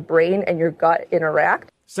way that your brain and your gut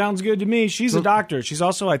interact. Sounds good to me. She's a doctor. She's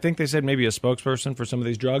also, I think they said, maybe a spokesperson for some of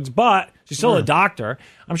these drugs, but she's still a doctor.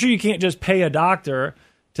 I'm sure you can't just pay a doctor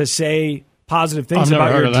to say positive things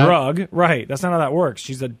about your drug. Right. That's not how that works.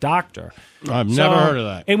 She's a doctor. I've never heard of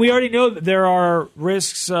that. And we already know that there are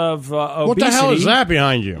risks of obesity. What the hell is that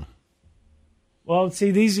behind you? Well,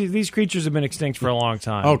 see, these creatures have been extinct for a long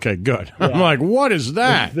time. Okay, good. Yeah. I'm like, what is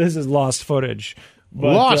that? This is lost footage.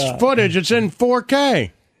 But, lost footage? It's in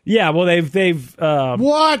 4K. Yeah, well, they've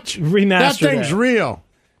what? Remastered that thing's real.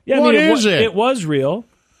 Yeah, what is it? It was real.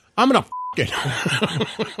 I'm going to it.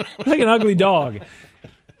 Like an ugly dog.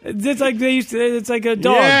 It's like it's like a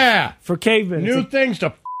dog for cavemen. New things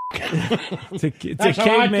to it's a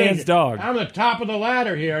caveman's dog. I'm the top of the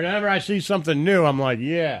ladder here. Whenever I see something new, I'm like,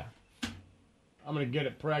 yeah, I'm going to get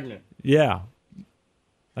it pregnant. Yeah,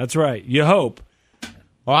 that's right. You hope.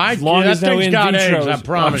 Well, as long as that no thing's got eggs, I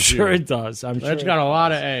promise you. I'm sure it does. I'm sure it's got a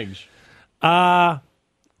lot of eggs. Sorry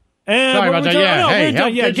about that. Yeah, hey,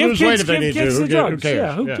 help kids lose weight if they need to. Who cares?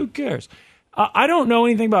 Yeah, who cares? I don't know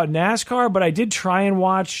anything about NASCAR, but I did try and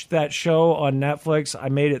watch that show on Netflix. I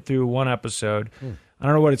made it through one episode. I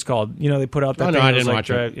don't know what it's called. They put out that thing. I didn't watch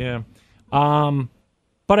it. Yeah.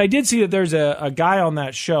 But I did see that there's a guy on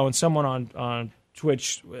that show and someone on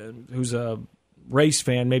Twitch who's a race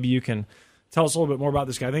fan. Maybe you can tell us a little bit more about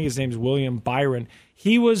this guy. I think his name is William Byron.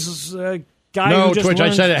 He was a guy who just Twitch,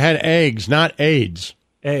 I said it had eggs, not AIDS.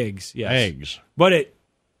 Eggs, yes. Eggs. But it...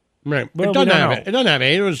 Right. Well, it doesn't have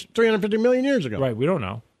AIDS. It was 350 million years ago. Right. We don't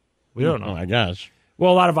know. We don't know. I guess.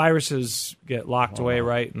 Well, a lot of viruses get locked away,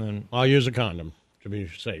 right? And then I'll use a condom to be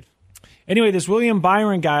safe. Anyway, this William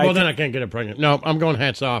Byron guy... Well, then I can't get it pregnant. No, I'm going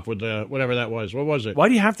hats off with whatever that was. What was it? Why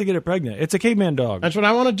do you have to get it pregnant? It's a caveman dog. That's what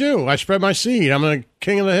I want to do. I spread my seed. I'm the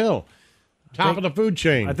king of the hill. Top of the food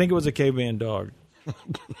chain. I think it was a caveman dog.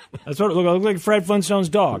 That's what it looked like. It looked like Fred Flintstone's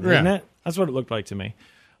dog, didn't it? That's what it looked like to me.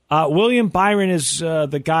 William Byron is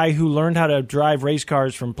the guy who learned how to drive race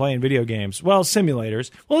cars from playing video games. Well,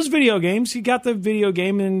 simulators. Well, it's video games. He got the video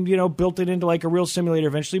game and, built it into like a real simulator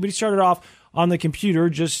eventually. But he started off on the computer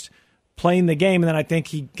just playing the game. And then I think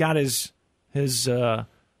he got his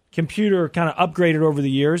computer kind of upgraded over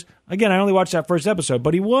the years. Again, I only watched that first episode.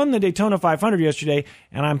 But he won the Daytona 500 yesterday.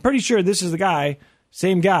 And I'm pretty sure this is the guy,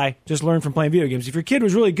 same guy, just learned from playing video games. If your kid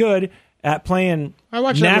was really good at playing I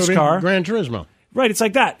watched NASCAR. That movie, Gran Turismo. Right, it's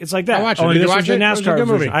like that. I watched it. Did you watch it? The NASCAR It was a good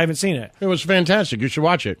movie. version. I haven't seen it. It was fantastic. You should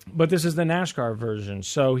watch it. But this is the NASCAR version.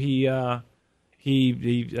 So he How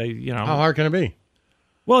hard can it be?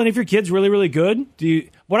 Well, and if your kid's really, really good,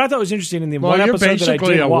 what I thought was interesting in the one you're episode that I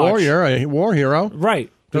basically did a watch, warrior, a war hero.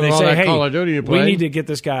 Right. Doing They all say, that hey, Call of Duty you we played. need to get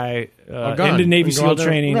this guy gun. into Navy And go SEAL out there.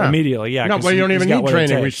 training Yeah. immediately. Yeah, No, 'cause but you don't he's even got need what it training.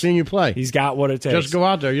 takes. We've seen you play. He's got what it takes. Just go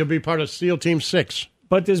out there. You'll be part of SEAL Team 6.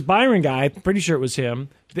 But this Byron guy, pretty sure it was him.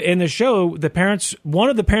 In the show, one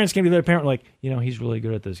of the parents came to the other parent like, he's really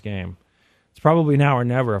good at this game. It's probably now or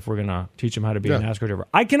never if we're going to teach him how to be a NASCAR driver.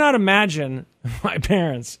 I cannot imagine my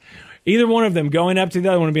parents, either one of them, going up to the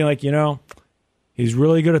other one and being like, he's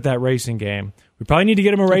really good at that racing game. We probably need to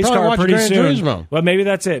get him a race car pretty soon. Turismo. Well, maybe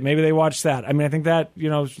that's it. Maybe they watched that. I mean, I think that,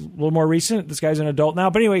 is a little more recent. This guy's an adult now.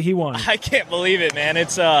 But anyway, he won. I can't believe it, man.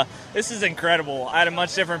 It's this is incredible. I had a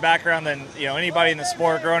much different background than anybody in the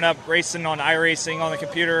sport. Growing up racing on iRacing on the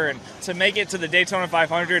computer, and to make it to the Daytona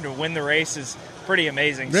 500 and win the race is pretty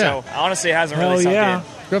amazing. Yeah. So honestly, it hasn't really sunk in.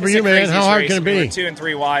 Good for It's you, the man. How craziest hard race. can it be? We're 2 and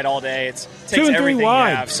 3 wide all day. It 2 takes and 3 everything wide.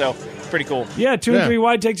 you have. So pretty cool. Yeah, 2 and 3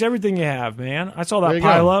 wide takes everything you have, man. I saw that There you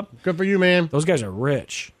pile go. up. Good for you, man. Those guys are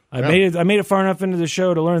rich. I Yeah. made it far enough into the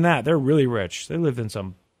show to learn that. They're really rich. They live in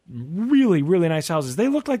some really, really nice houses. They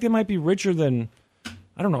look like they might be richer than,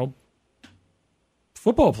 I don't know,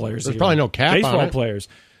 football players. There's even. probably no cap on Baseball it. players.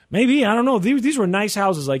 Maybe, I don't know. These were nice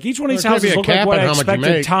houses. Like each one of these There could be houses a looked like cap what on I how much you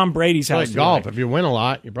expected make. Tom Brady's It's house like to be golf. like. If you win a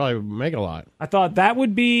lot, you probably make a lot. I thought that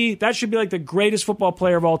should be like the greatest football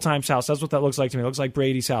player of all time's house. That's what that looks like to me. It looks like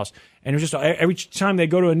Brady's house. And it was just every time they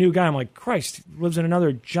go to a new guy, I'm like, Christ, he lives in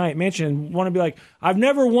another giant mansion and want to be like, I've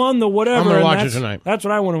never won the whatever. I'm gonna and watch it that's- tonight. That's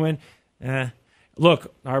what I want to win.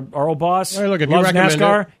 Look, our old boss Hey, look, if you loves recommend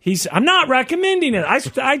NASCAR. it. I'm not recommending it.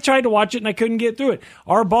 I tried to watch it and I couldn't get through it.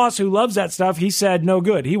 Our boss who loves that stuff, he said no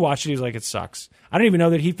good. He watched it. He's like, it sucks. I don't even know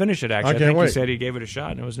that he finished it, actually. I I can't think wait. he said he gave it a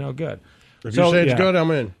shot and it was no good. If you say it's good,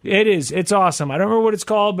 I'm in. It is. It's awesome. I don't remember what it's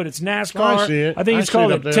called, but it's NASCAR. I see it. I think I it's see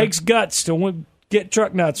called it It up there. Takes Guts to Get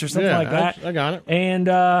Truck Nuts or something Yeah, like that. I got it.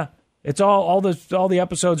 And it's all the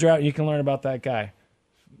episodes are out and you can learn about that guy.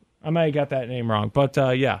 I might have got that name wrong, but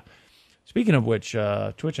yeah. Speaking of which,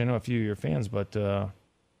 Twitch, I know a few of your fans, but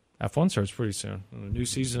F1 starts pretty soon. A new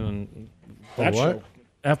season. What? Show.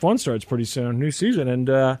 F1 starts pretty soon. New season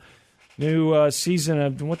and new season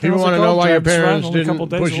of what the People hell's want it to know called? why your Drivers' Run, parents only a couple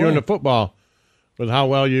didn't days push you away. into football with how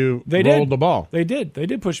well you They rolled did. the ball. They did. They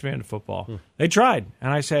did push me into football. They tried,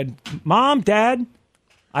 and I said, "Mom, Dad,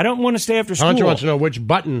 I don't want to stay after school. Hunter wants to know which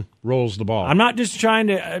button rolls the ball. I'm not just trying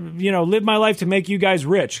to, live my life to make you guys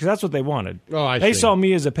rich because that's what they wanted. Oh, I They see. saw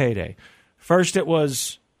me as a payday. First, it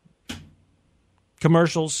was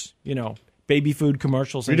commercials. Baby food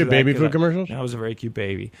commercials. You did baby food commercials? I was a very cute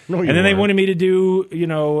baby. No, you and then they weren't. wanted me to do,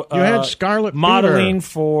 you had scarlet modeling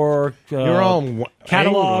fever. for You're all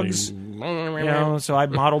catalogs. angry. So I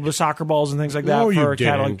modeled the soccer balls and things like that No, you for a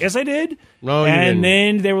catalog. didn't. Yes, I did. No, you and didn't.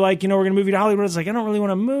 then they were like, we're going to move you to Hollywood. I was like, I don't really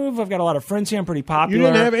want to move. I've got a lot of friends here. I'm pretty popular.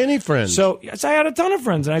 You didn't have any friends. So yes, I had a ton of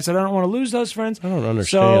friends, and I said I don't want to lose those friends. I don't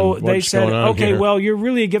understand So they what's said, going on okay, here. well, you're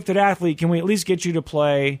really a gifted athlete. Can we at least get you to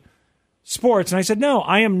play sports? And I said, no,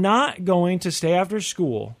 I am not going to stay after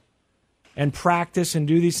school and practice and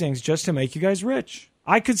do these things just to make you guys rich.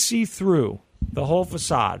 I could see through the whole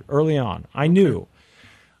facade early on. I knew.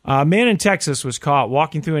 A man in Texas was caught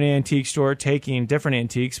walking through an antique store, taking different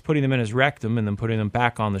antiques, putting them in his rectum, and then putting them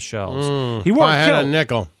back on the shelves. He wore I a had kilt. a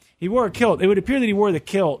nickel. He wore a kilt. It would appear that he wore the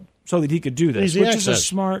kilt so that he could do this, Easy which is a access.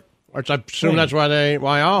 smart Which I assume thing. that's why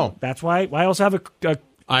That's why else have a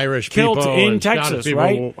Irish kilt people in and Scottish Texas,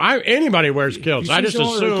 people, right? Anybody wears kilts. you I see just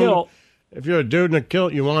someone with a assume kilt- if you're a dude in a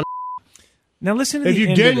kilt, you want. Now listen to If the you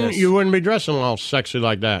end of didn't, this. you wouldn't be dressing all sexy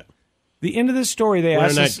like that. The end of this story, they Wearing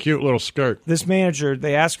asked that this, cute little skirt. this manager,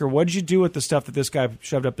 they asked her, what did you do with the stuff that this guy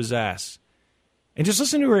shoved up his ass? And just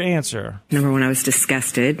listen to her answer. Number one, I was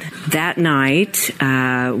disgusted. That night,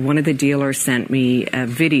 one of the dealers sent me a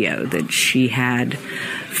video that she had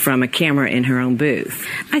from a camera in her own booth.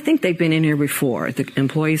 I think they've been in here before. The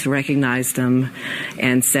employees recognized them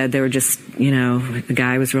and said they were just, the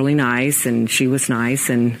guy was really nice and she was nice,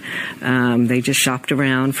 and they just shopped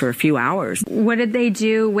around for a few hours. What did they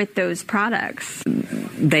do with those products?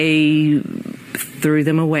 They threw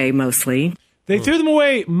them away mostly. They threw them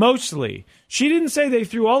away mostly. She didn't say they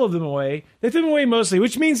threw all of them away. They threw them away mostly,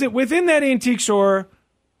 which means that within that antique store,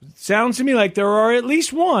 sounds to me like there are at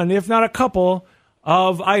least one, if not a couple,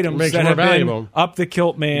 of items Makes that it have more valuable. been up the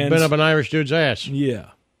kilt man's. Been up an Irish dude's ass. Yeah.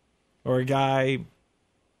 Or a guy,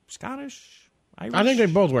 Scottish, Irish. I think they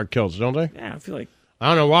both wear kilts, don't they? Yeah, I feel like. I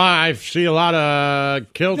don't know why. I see a lot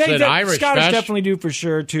of kilts at Irish Scottish Fest. definitely do for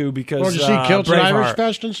sure, too, because. Or do you see kilts at Irish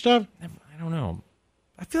Fest and stuff? I don't know.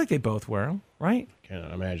 I feel like they both wear them, right?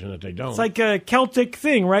 Can't imagine that they don't. It's like a Celtic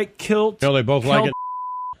thing, right? Kilt. No, they both like it.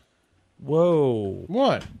 Whoa.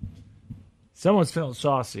 What? Someone's feeling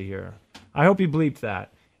saucy here. I hope you bleeped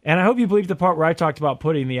that. And I hope you bleeped the part where I talked about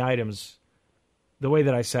putting the items. The way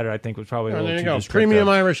that I said it, I think, was probably a little there you too go. descriptive. Premium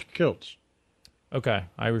Irish kilts. Okay,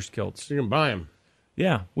 Irish kilts. You can buy them.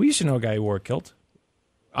 Yeah, we used to know a guy who wore a kilt.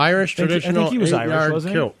 Irish traditional I think he was Irish,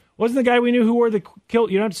 wasn't kilt. he? Wasn't the guy we knew who wore the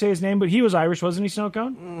kilt? You don't have to say his name, but he was Irish, wasn't he,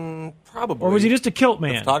 Snowcone? Probably. Or was he just a kilt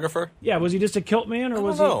man? The photographer? Yeah, was he just a kilt man, or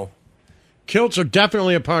was he? Kilts are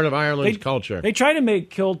definitely a part of Ireland's culture. They tried to make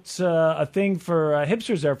kilts a thing for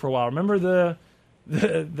hipsters there for a while. Remember the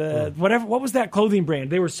whatever? What was that clothing brand?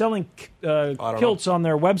 They were selling kilts on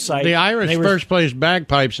their website. The Irish first placed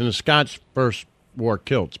bagpipes and the Scots first wore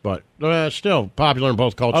kilts, but still popular in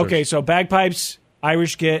both cultures. Okay, so bagpipes,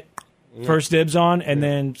 Irish get first dibs on, and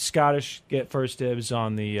then Scottish get first dibs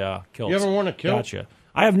on the kilts. You ever worn a kilt? Gotcha.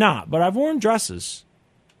 I have not, but I've worn dresses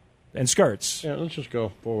and skirts. Yeah, let's just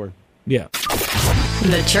go forward. Yeah.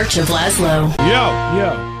 The Church of Laszlo.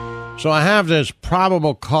 Yo. So I have this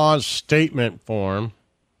probable cause statement form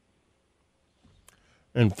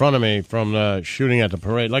in front of me from the shooting at the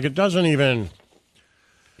parade. Like it doesn't even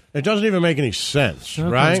make any sense,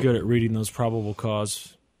 Snowcone's right? good at reading those probable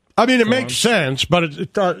cause. I mean, it makes sense, but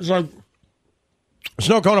it's like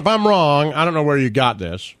Snowcone. If I'm wrong, I don't know where you got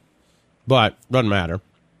this, but doesn't matter.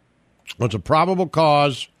 It's a probable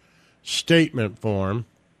cause statement form.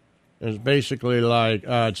 It's basically like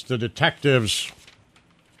it's the detective's,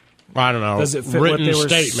 I don't know, Does it fit written what they were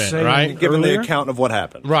statement, saying right? Given the account of what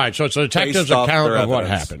happened. Right, so it's a detective's Based off account their of what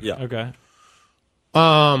evidence. happened. Yeah.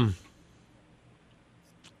 Okay.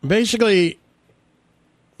 Basically,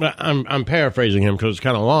 I'm paraphrasing him because it's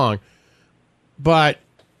kind of long, but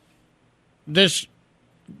this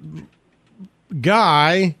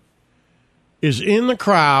guy is in the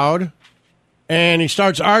crowd, and he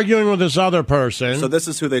starts arguing with this other person. So this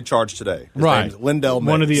is who they charged today. His Right. name's Lindell Mays.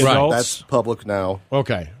 One of the adults? That's public now.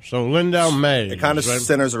 Okay, so Lindell Mays. It kind of right?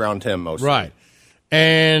 centers around him mostly. Right.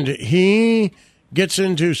 And he gets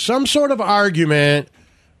into some sort of argument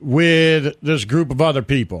with this group of other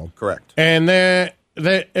people. Correct. And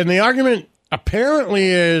the argument apparently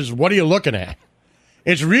is, what are you looking at?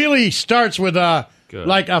 It really starts with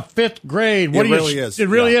like a fifth grade. What It do really you, is, It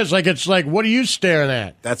really yeah. is. Like, it's like, what are you staring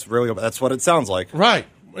at? That's what it sounds like. Right.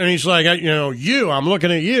 And he's like, I'm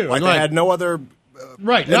looking at you. Like And they had no other.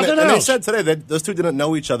 Right, And nothing they, and they else. said today that those two didn't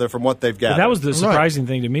know each other from what they've gathered. That was the surprising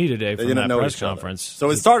thing to me today They from didn't that know press each other. conference.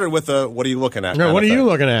 So it started with what are you looking at? No, kind what are of you thing.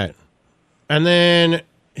 looking at? And then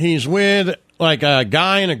he's with like a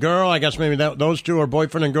guy and a girl. I guess maybe those two are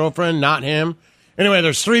boyfriend and girlfriend, not him. Anyway,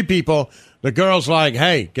 there's three people. The girl's like,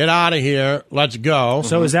 "Hey, get out of here. Let's go."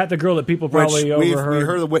 So is that the girl that people probably Which overheard? we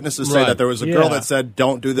heard the witnesses say Right. that there was a girl Yeah. that said,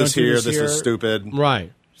 "Don't do this Don't do here. this This here." is stupid."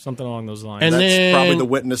 Right. Something along those lines. And That's then probably the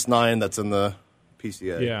witness 9 that's in the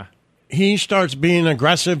PCA. yeah. he starts being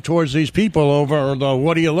aggressive towards these people over the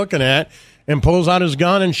 "what are you looking at?" and pulls out his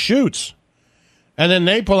gun and shoots. And then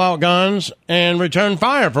they pull out guns and return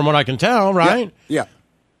fire, from what I can tell, right? Yeah.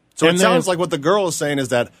 So And it sounds then- like what the girl is saying is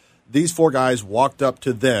that these four guys walked up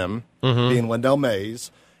to them, being Lindell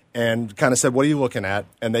Mays, and kind of said, "What are you looking at?"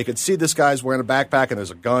 And they could see this guy's wearing a backpack and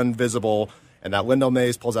there's a gun visible, and that Lindell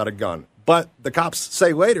Mays pulls out a gun. But the cops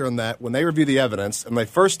say later in that, when they review the evidence, and they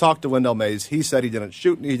first talked to Lindell Mays, he said he didn't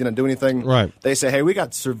shoot, he didn't do anything. Right. They say, "Hey, we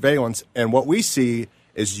got surveillance, and what we see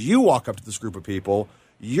is you walk up to this group of people,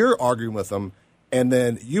 you're arguing with them, and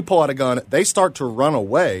then you pull out a gun, they start to run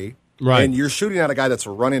away, Right. and you're shooting at a guy that's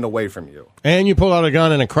running away from you." And you pull out a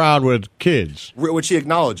gun in a crowd with kids. Which he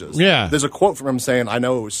acknowledges. Yeah. There's a quote from him saying, "I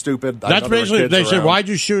know it was stupid. I That's know there were basically, kids they said, around." "Why'd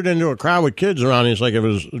you shoot into a crowd with kids around?" He's like, it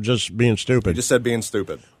was just being He stupid. just said being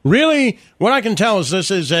stupid. Really, what I can tell is this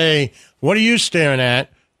is a, "what are you staring at?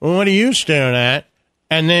 What are you staring at?"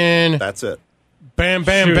 And then That's it. bam,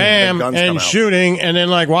 bam, Shooting. bam, The guns come and out. shooting, and then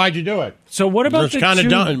like, "Why'd you do it?" So what about It's the kind of two?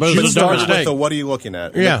 dumb. But It it's a dumb started with mistake. the "what are you looking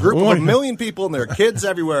at?" In Yeah. a group What- of 1 million people, and there are kids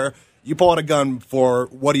everywhere. You pull out a gun for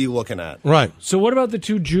 "what are you looking at?" Right. So what about the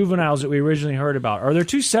two juveniles that we originally heard about? Are there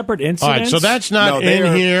two separate All incidents? right, so that's not No, they in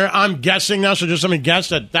are- here. I'm guessing now, so just let me guess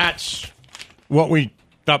that that's what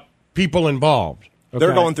the people involved.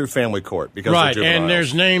 They're going through family court because right, they're juveniles. and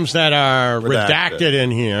there's names that are redacted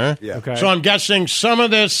in here. Yeah. Okay. So I'm guessing some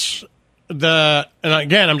of this, and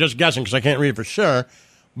again, I'm just guessing because I can't read for sure,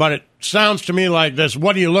 but it sounds to me like this,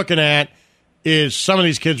 what are you looking at, is some of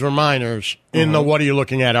these kids were minors in the what are you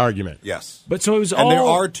looking at argument. Yes. But so it was and there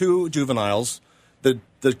are 2 juveniles.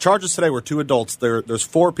 The charges today were 2 adults. There's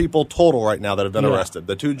 4 people total right now that have been arrested.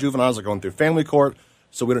 The 2 juveniles are going through family court,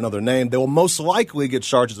 so we don't know their name. They will most likely get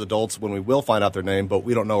charged as adults when we will find out their name, but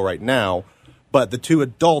we don't know right now. But the 2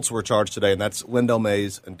 adults were charged today, and that's Lindell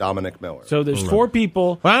Mays and Dominic Miller. So there's 4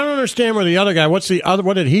 people. Well, I don't understand where the other guy, what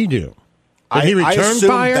did he do? Did he return I assume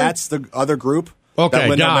fire? That's the other group. Okay, that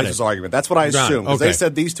Lindell got Mays' it. argument. That's what I assume. Because they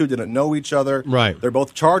said these 2 didn't know each other. Right. They're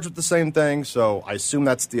both charged with the same thing, so I assume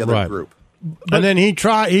that's the other group. And then he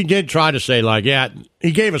did try to say, like,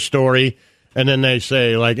 he gave a story, and then they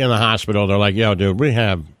say, like, in the hospital, they're like, yo, dude, we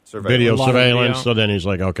have video surveillance. So then he's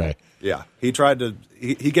like, okay. Yeah. He tried to,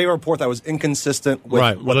 he gave a report that was inconsistent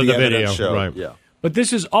with what the evidence showed. Right. Yeah. But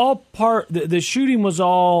this is all part, the shooting was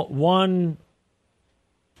all one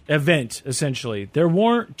event, essentially. There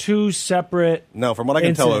weren't 2 separate No, from what I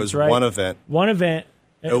can tell, it was one event. One event.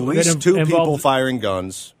 At least 2 people firing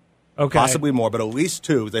guns. Okay. Possibly more, but at least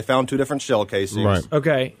 2. They found 2 different shell casings. Right.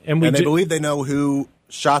 Okay. And they believe they know who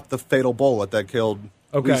shot the fatal bullet that killed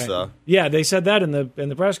Lisa. Yeah, they said that in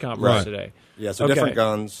the press conference today. Yeah, so different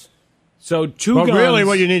guns. So 2 Well, guns. really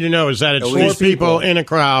what you need to know is that it's 4 people in a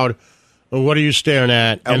crowd. What are you staring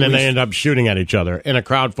at? And then they end up shooting at each other in a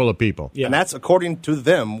crowd full of people. Yeah. And that's, according to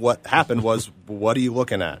them, what happened was, what are you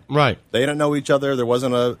looking at? Right. They didn't know each other. There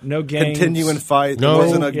wasn't a gangs. continuing fight. No there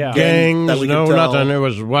wasn't a gang that we no could tell. nothing. It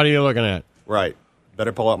was, what are you looking at? Right.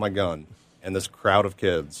 Better pull out my gun. And this crowd of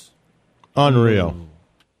kids. Unreal.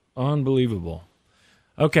 Unbelievable.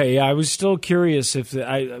 Okay, yeah, I was still curious if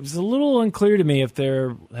it was a little unclear to me if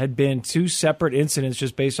there had been 2 separate incidents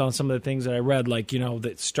just based on some of the things that I read, like,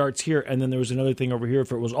 that starts here and then there was another thing over here.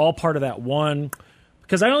 If it was all part of that one,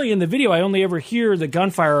 because in the video I only ever hear the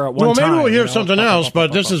gunfire at one time. Well, maybe we'll hear something else,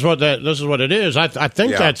 but this is what it is. I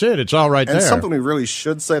think that's it. It's all right there. And something we really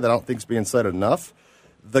should say that I don't think is being said enough.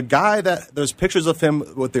 The guy there's pictures of him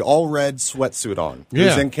with the all red sweatsuit on.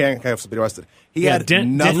 Who's in handcuffs to be arrested. He had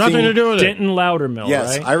nothing to do with it. Denton Loudermill,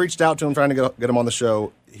 yes, right? I reached out to him trying to get him on the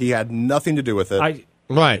show. He had nothing to do with it.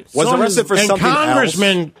 Right. Was arrested for something else. And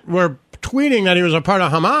congressmen were tweeting that he was a part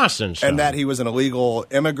of Hamas and stuff. And that he was an illegal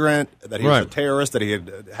immigrant, that he was a terrorist, that he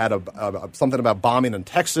had something about bombing in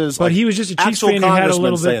Texas. But he was just a Chiefs fan who had a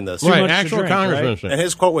little bit saying this. too much to drink, congressman. And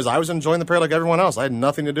his quote was, I was enjoying the parade like everyone else. I had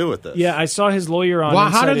nothing to do with this. Yeah, I saw his lawyer on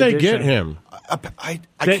How did they Edition. get him? I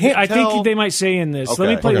can't tell. think they might say in this. Okay.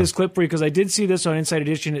 Let me play this clip for you because I did see this on Inside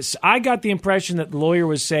Edition. I got the impression that the lawyer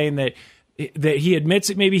was saying that he admits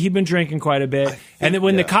that maybe he'd been drinking quite a bit, and that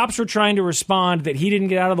when the cops were trying to respond, that he didn't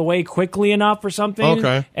get out of the way quickly enough or something.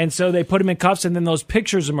 Okay. And so they put him in cuffs, and then those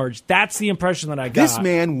pictures emerged. That's the impression that I got. This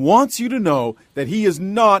man wants you to know that he is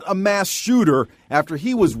not a mass shooter after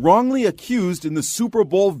he was wrongly accused in the Super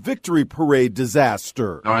Bowl victory parade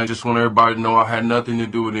disaster. I just want everybody to know I had nothing to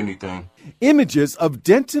do with anything. Images of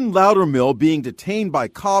Denton Loudermill being detained by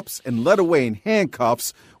cops and led away in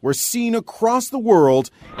handcuffs were seen across the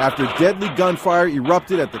world after deadly gunfire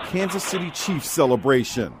erupted at the Kansas City Chiefs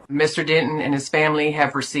celebration. Mr. Denton and his family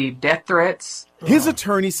have received death threats. His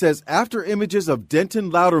attorney says after images of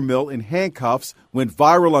Denton Loudermill in handcuffs went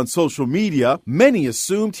viral on social media, many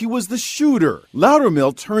assumed he was the shooter.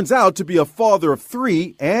 Loudermill turns out to be a father of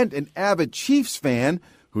 3 and an avid Chiefs fan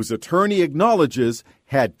whose attorney acknowledges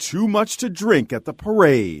had too much to drink at the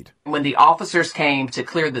parade. When the officers came to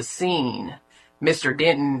clear the scene, Mr.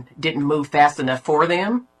 Denton didn't move fast enough for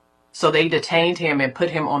them, so they detained him and put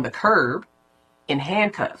him on the curb in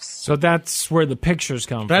handcuffs. So that's where the pictures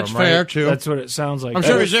come That's from, right? fair, too. That's what it sounds like. I'm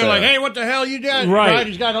sure he's there like, hey, what the hell you did? Right.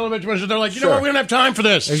 He's got a little bit twisted. They're like, you know what? We don't have time for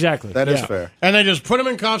this. Exactly. That is fair. And they just put him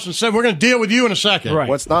in cuffs and said, we're going to deal with you in a second. Right.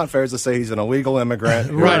 What's not fair is to say he's an illegal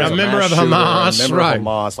immigrant. Right, who's a member mass of shooter, Hamas, a member right. of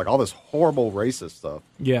Hamas, like all this horrible racist stuff.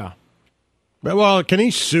 Yeah. Well, can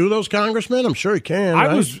he sue those congressmen? I'm sure he can.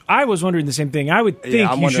 I was wondering the same thing. I would think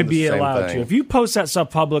I'm you should wondering be the same allowed thing. to. If you post that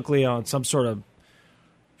stuff publicly on some sort of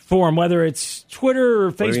forum, whether it's Twitter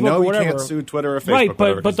or Facebook we know or whatever, you can't sue Twitter or Facebook, right?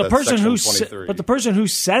 whatever, But the 'cause that's person Section 23. who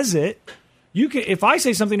says it, you can. If I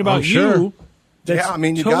say something about sure. you, that's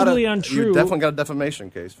you totally gotta, untrue. You definitely got a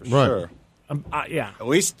defamation case for Right. sure. Yeah. At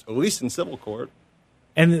least in civil court.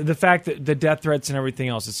 And the fact that the death threats and everything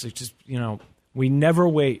else, it's just, we never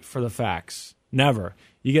wait for the facts. Never.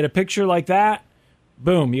 You get a picture like that,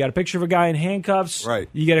 boom, you got a picture of a guy in handcuffs. Right.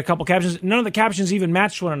 You get a couple captions. None of the captions even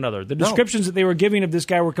matched one another. The descriptions that they were giving of this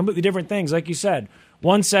guy were completely different things. Like you said,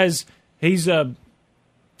 one says he's a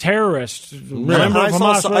terrorist. Remember,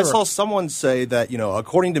 I saw someone say that,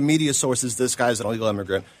 according to media sources, this guy's an illegal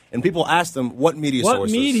immigrant. And people asked them what media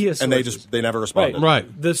sources. And they never responded.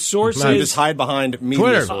 Right. The sources. They just hide behind media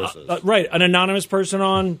Twitter. sources. Right. An anonymous person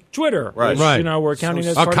on Twitter. Right. Which, we're counting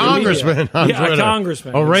as a part congressman of the on media. Twitter. A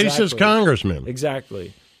congressman. A racist congressman.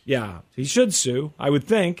 Exactly. Yeah. He should sue, I would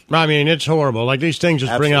think. I mean, it's horrible. Like, these things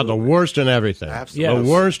just bring out the worst in everything. Absolutely. The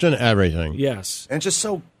worst in everything. Yes. And it's just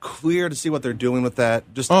so clear to see what they're doing with that.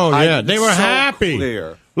 They were so happy.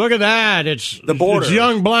 Clear. Look at that. It's the border. It's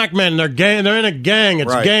young black men. They're gay. They're in a gang.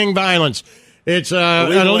 It's gang violence. It's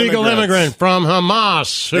an illegal immigrant from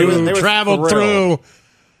Hamas who they were traveled through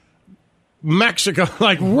Mexico.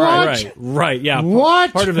 Like, what? Right. Yeah.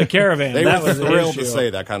 What? Part of the caravan. They that were was the thrilled issue. to say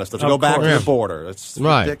that kind of stuff. To go back to the border. It's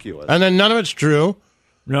ridiculous. And then none of it's true.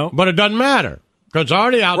 No. But it doesn't matter. Because it's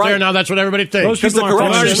already out there now. That's what everybody thinks. Because the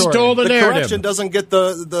correction stole the narrative. correction doesn't get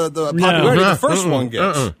the popularity the first one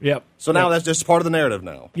gets. Yep. So now that's just part of the narrative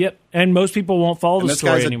now. Yep. And most people won't follow And the this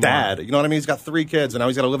story guy's anymore. a dad. You know what I mean? He's got 3 kids, and now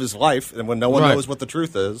he's got to live his life. And when no one knows what the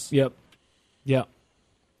truth is. Yep.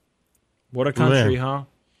 What a country, huh?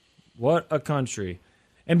 What a country.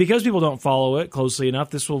 And because people don't follow it closely enough,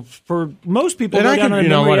 this will, for most people, go down in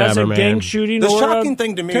memory as a gang shooting The or shocking a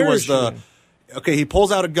thing to me terrorist was shooting. okay, he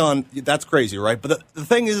pulls out a gun. That's crazy, right? But the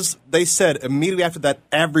thing is, they said immediately after that,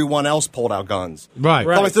 everyone else pulled out guns. Right.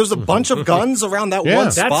 So, like, there's a bunch of guns around that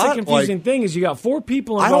one spot. That's the confusing thing is you got 4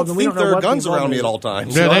 people I involved, don't and we think don't know there are what guns the around me at involvement all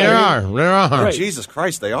is. times. Yeah, they are. There are. Right. Jesus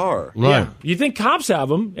Christ, they are. Right. Yeah. You think cops have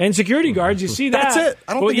them and security guards? You see that? That's it.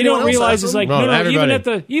 I don't what think you anyone don't else realize has is them.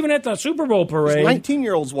 like even at the Super Bowl parade,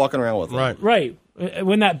 19-year-olds walking around with them. Right.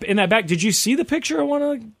 When that in that back, did you see the picture of one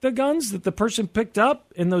of the guns that the person picked up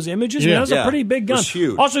in those images? I mean, that was a pretty big gun. It was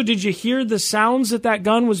huge. Also, did you hear the sounds that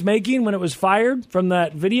gun was making when it was fired from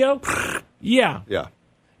that video? Yeah. Yeah.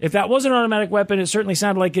 If that was an automatic weapon, it certainly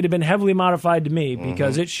sounded like it had been heavily modified to me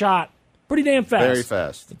because it shot pretty damn fast. Very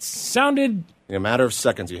fast. It sounded... In a matter of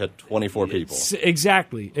seconds, you hit 24 people.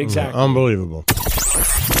 Exactly. Unbelievable.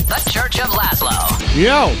 The Church of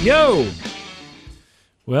Laszlo. Yo.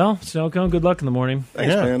 Well, Snowcone, good luck in the morning.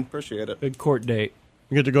 Thanks, man. Appreciate it. Big court date.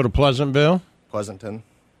 You get to go to Pleasantville? Pleasanton.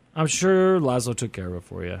 I'm sure Laszlo took care of it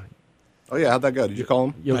for you. Oh, yeah. How'd that go? Did you call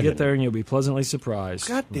him? You'll get there and you'll be pleasantly surprised.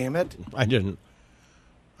 God damn it. I didn't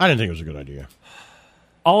think it was a good idea.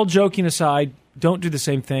 All joking aside, don't do the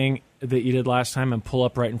same thing that you did last time and pull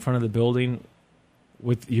up right in front of the building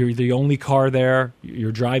with you're the only car there.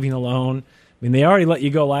 You're driving alone. I mean, they already let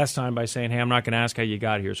you go last time by saying, hey, I'm not going to ask how you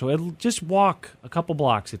got here. So just walk a couple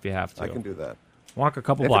blocks if you have to. I can do that. Walk a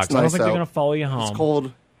couple If blocks. it's I don't nice think they're out. going to follow you home. It's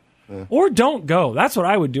cold. Yeah. Or don't go. That's what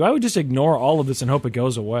I would do. I would just ignore all of this and hope it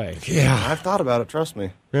goes away. Yeah. I've thought about it. Trust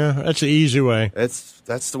me. Yeah, that's the easy way. That's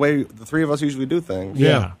the way the 3 of us usually do things.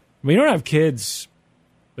 Yeah. We don't have kids.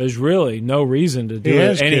 There's really no reason to do He it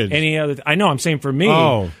has kids. any other. I know. I'm saying for me,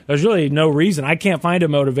 there's really no reason. I can't find a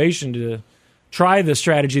motivation to try the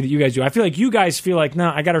strategy that you guys do. I feel like you guys feel like, no,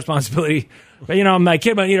 I got a responsibility. But, my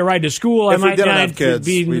kid might need a ride to school. If I might we didn't not have kids,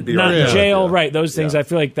 be we'd be not right in there. jail. Yeah. Right. Those things. Yeah. I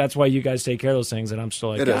feel like that's why you guys take care of those things. And I'm still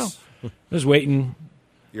like, It is. just waiting.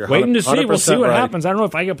 You're Waiting to see. We'll see 100% what right. happens. I don't know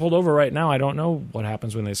if I get pulled over right now. I don't know what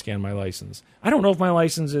happens when they scan my license. I don't know if my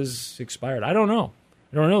license is expired. I don't know.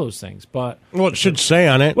 I don't know those things, but Well, it should say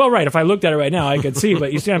on it. well, right. If I looked at it right now, I could see.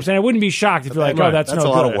 But you see what I'm saying? I wouldn't be shocked if you're like, "Oh, that's That's no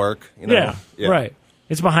a lot good." of work. Yeah, right.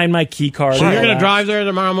 It's behind my key card. So and you're all going to that. drive there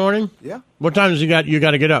tomorrow morning? Yeah. What time does you got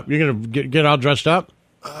to get up? You're going to get all dressed up?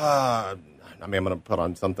 I mean, I'm going to put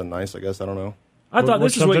on something nice, I guess. I don't know. I thought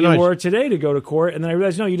What's this is what something you nice? wore today to go to court, and then I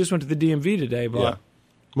realized no, you just went to the DMV today. But Yeah.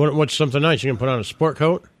 What's something nice? You can put on a sport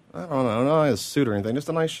coat? I don't know. Not a suit or anything. Just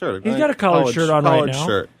a nice shirt. he's got a collared shirt on right collared now.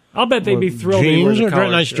 shirt. I'll bet they'd be thrilled. he wears Jeans a or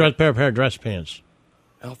collared nice shirt. pair of dress pants?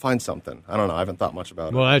 I'll find something. I don't know. I haven't thought much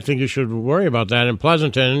about it. Well, I think you should worry about that. In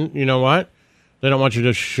Pleasanton, you know what? They don't want you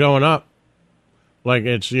just showing up like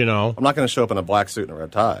it's, I'm not going to show up in a black suit and a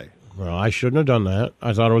red tie. Well, I shouldn't have done that.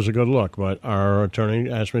 I thought it was a good look, but our attorney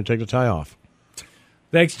asked me to take the tie off.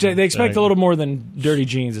 They expect a little more than dirty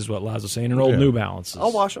jeans, is what Laz was saying, and old Yeah. New Balances.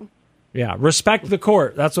 I'll wash them. Yeah, respect the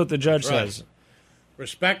court. That's what the judge Right. says.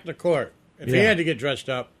 Respect the court. If he Yeah. had to get dressed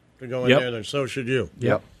up to go in Yep. there, then so should you.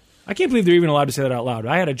 Yep. I can't believe they're even allowed to say that out loud.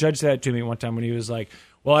 I had a judge say that to me one time when he was like,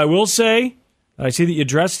 well, I will say that I see that you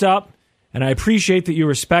dressed up, and I appreciate that you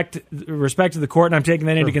respected the court, and I'm taking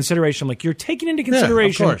that into consideration. I'm like, you're taking into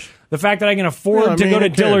consideration course. the fact that I can afford to go to who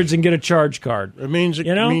cares? Dillard's and get a charge card. It means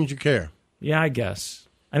you care. Yeah, I guess.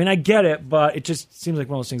 I mean, I get it, but it just seems like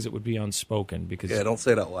one of those things that would be unspoken. Because Yeah, don't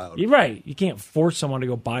say it out loud. You're right. You can't force someone to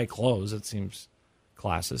go buy clothes. It seems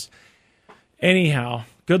classist. Anyhow,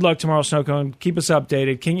 good luck tomorrow, Snowcone. Keep us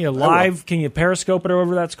updated. Can you live? Can you Periscope it or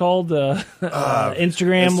whatever that's called?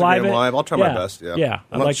 Instagram Live it? I'll try my best. Yeah.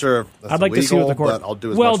 I'm not sure if that's I'd like to see what the court. but I'll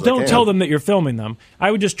do as well, much as I don't can. tell them that you're filming them.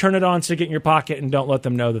 I would just turn it on, stick it in your pocket, and don't let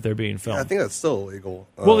them know that they're being filmed. I think that's still illegal.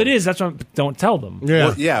 Well, it is. That's what. Don't tell them.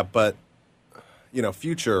 Well, yeah, but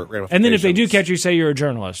future ramifications. And then if they do catch you, say you're a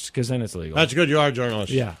journalist, because then it's legal. That's good. You are a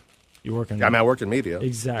journalist. Yeah. You work in. Yeah, I mean, I work in media.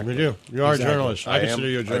 Exactly. You do. You are a journalist. I consider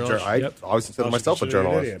you a journalist. I always consider myself a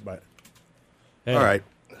journalist. Idiot, but All right.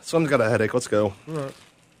 Someone's got a headache. Let's go. All right.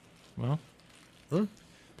 Well,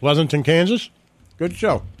 Pleasanton, Kansas. Good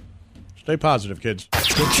show. Stay positive, kids.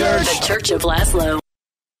 The Church of Laszlo.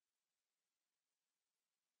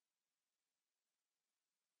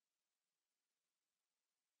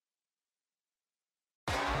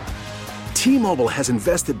 T-Mobile has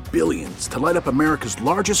invested billions to light up America's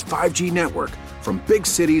largest 5G network, from big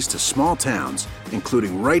cities to small towns,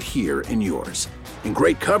 including right here in yours. And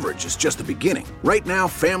great coverage is just the beginning. Right now,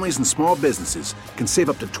 families and small businesses can save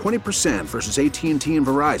up to 20% versus AT&T and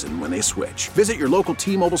Verizon when they switch. Visit your local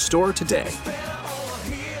T-Mobile store today.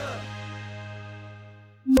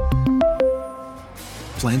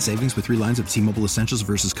 Plan savings with 3 lines of T-Mobile Essentials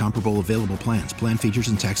versus comparable available plans. Plan features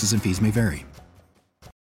and taxes and fees may vary.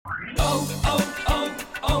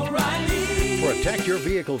 Protect your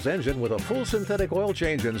vehicle's engine with a full synthetic oil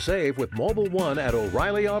change and save with Mobil 1 at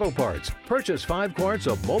O'Reilly Auto Parts. Purchase 5 quarts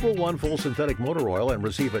of Mobil 1 full synthetic motor oil and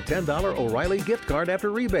receive a $10 O'Reilly gift card after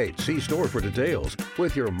rebate. See store for details.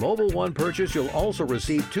 With your Mobil 1 purchase, you'll also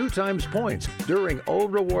receive 2 times points during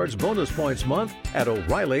Old Rewards Bonus Points Month at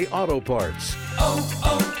O'Reilly Auto Parts.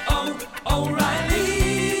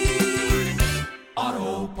 O'Reilly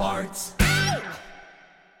Auto Parts.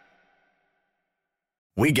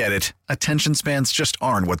 We get it. Attention spans just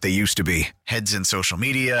aren't what they used to be. Heads in social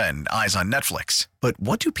media and eyes on Netflix. But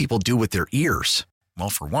what do people do with their ears?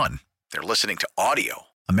 Well, for one, they're listening to audio.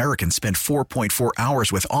 Americans spend 4.4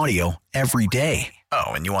 hours with audio every day. Oh,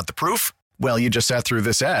 and you want the proof? Well, you just sat through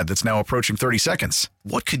this ad that's now approaching 30 seconds.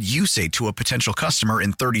 What could you say to a potential customer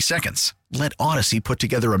in 30 seconds? Let Odyssey put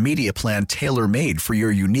together a media plan tailor-made for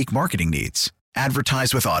your unique marketing needs.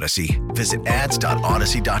 Advertise with Odyssey. Visit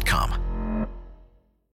ads.odyssey.com.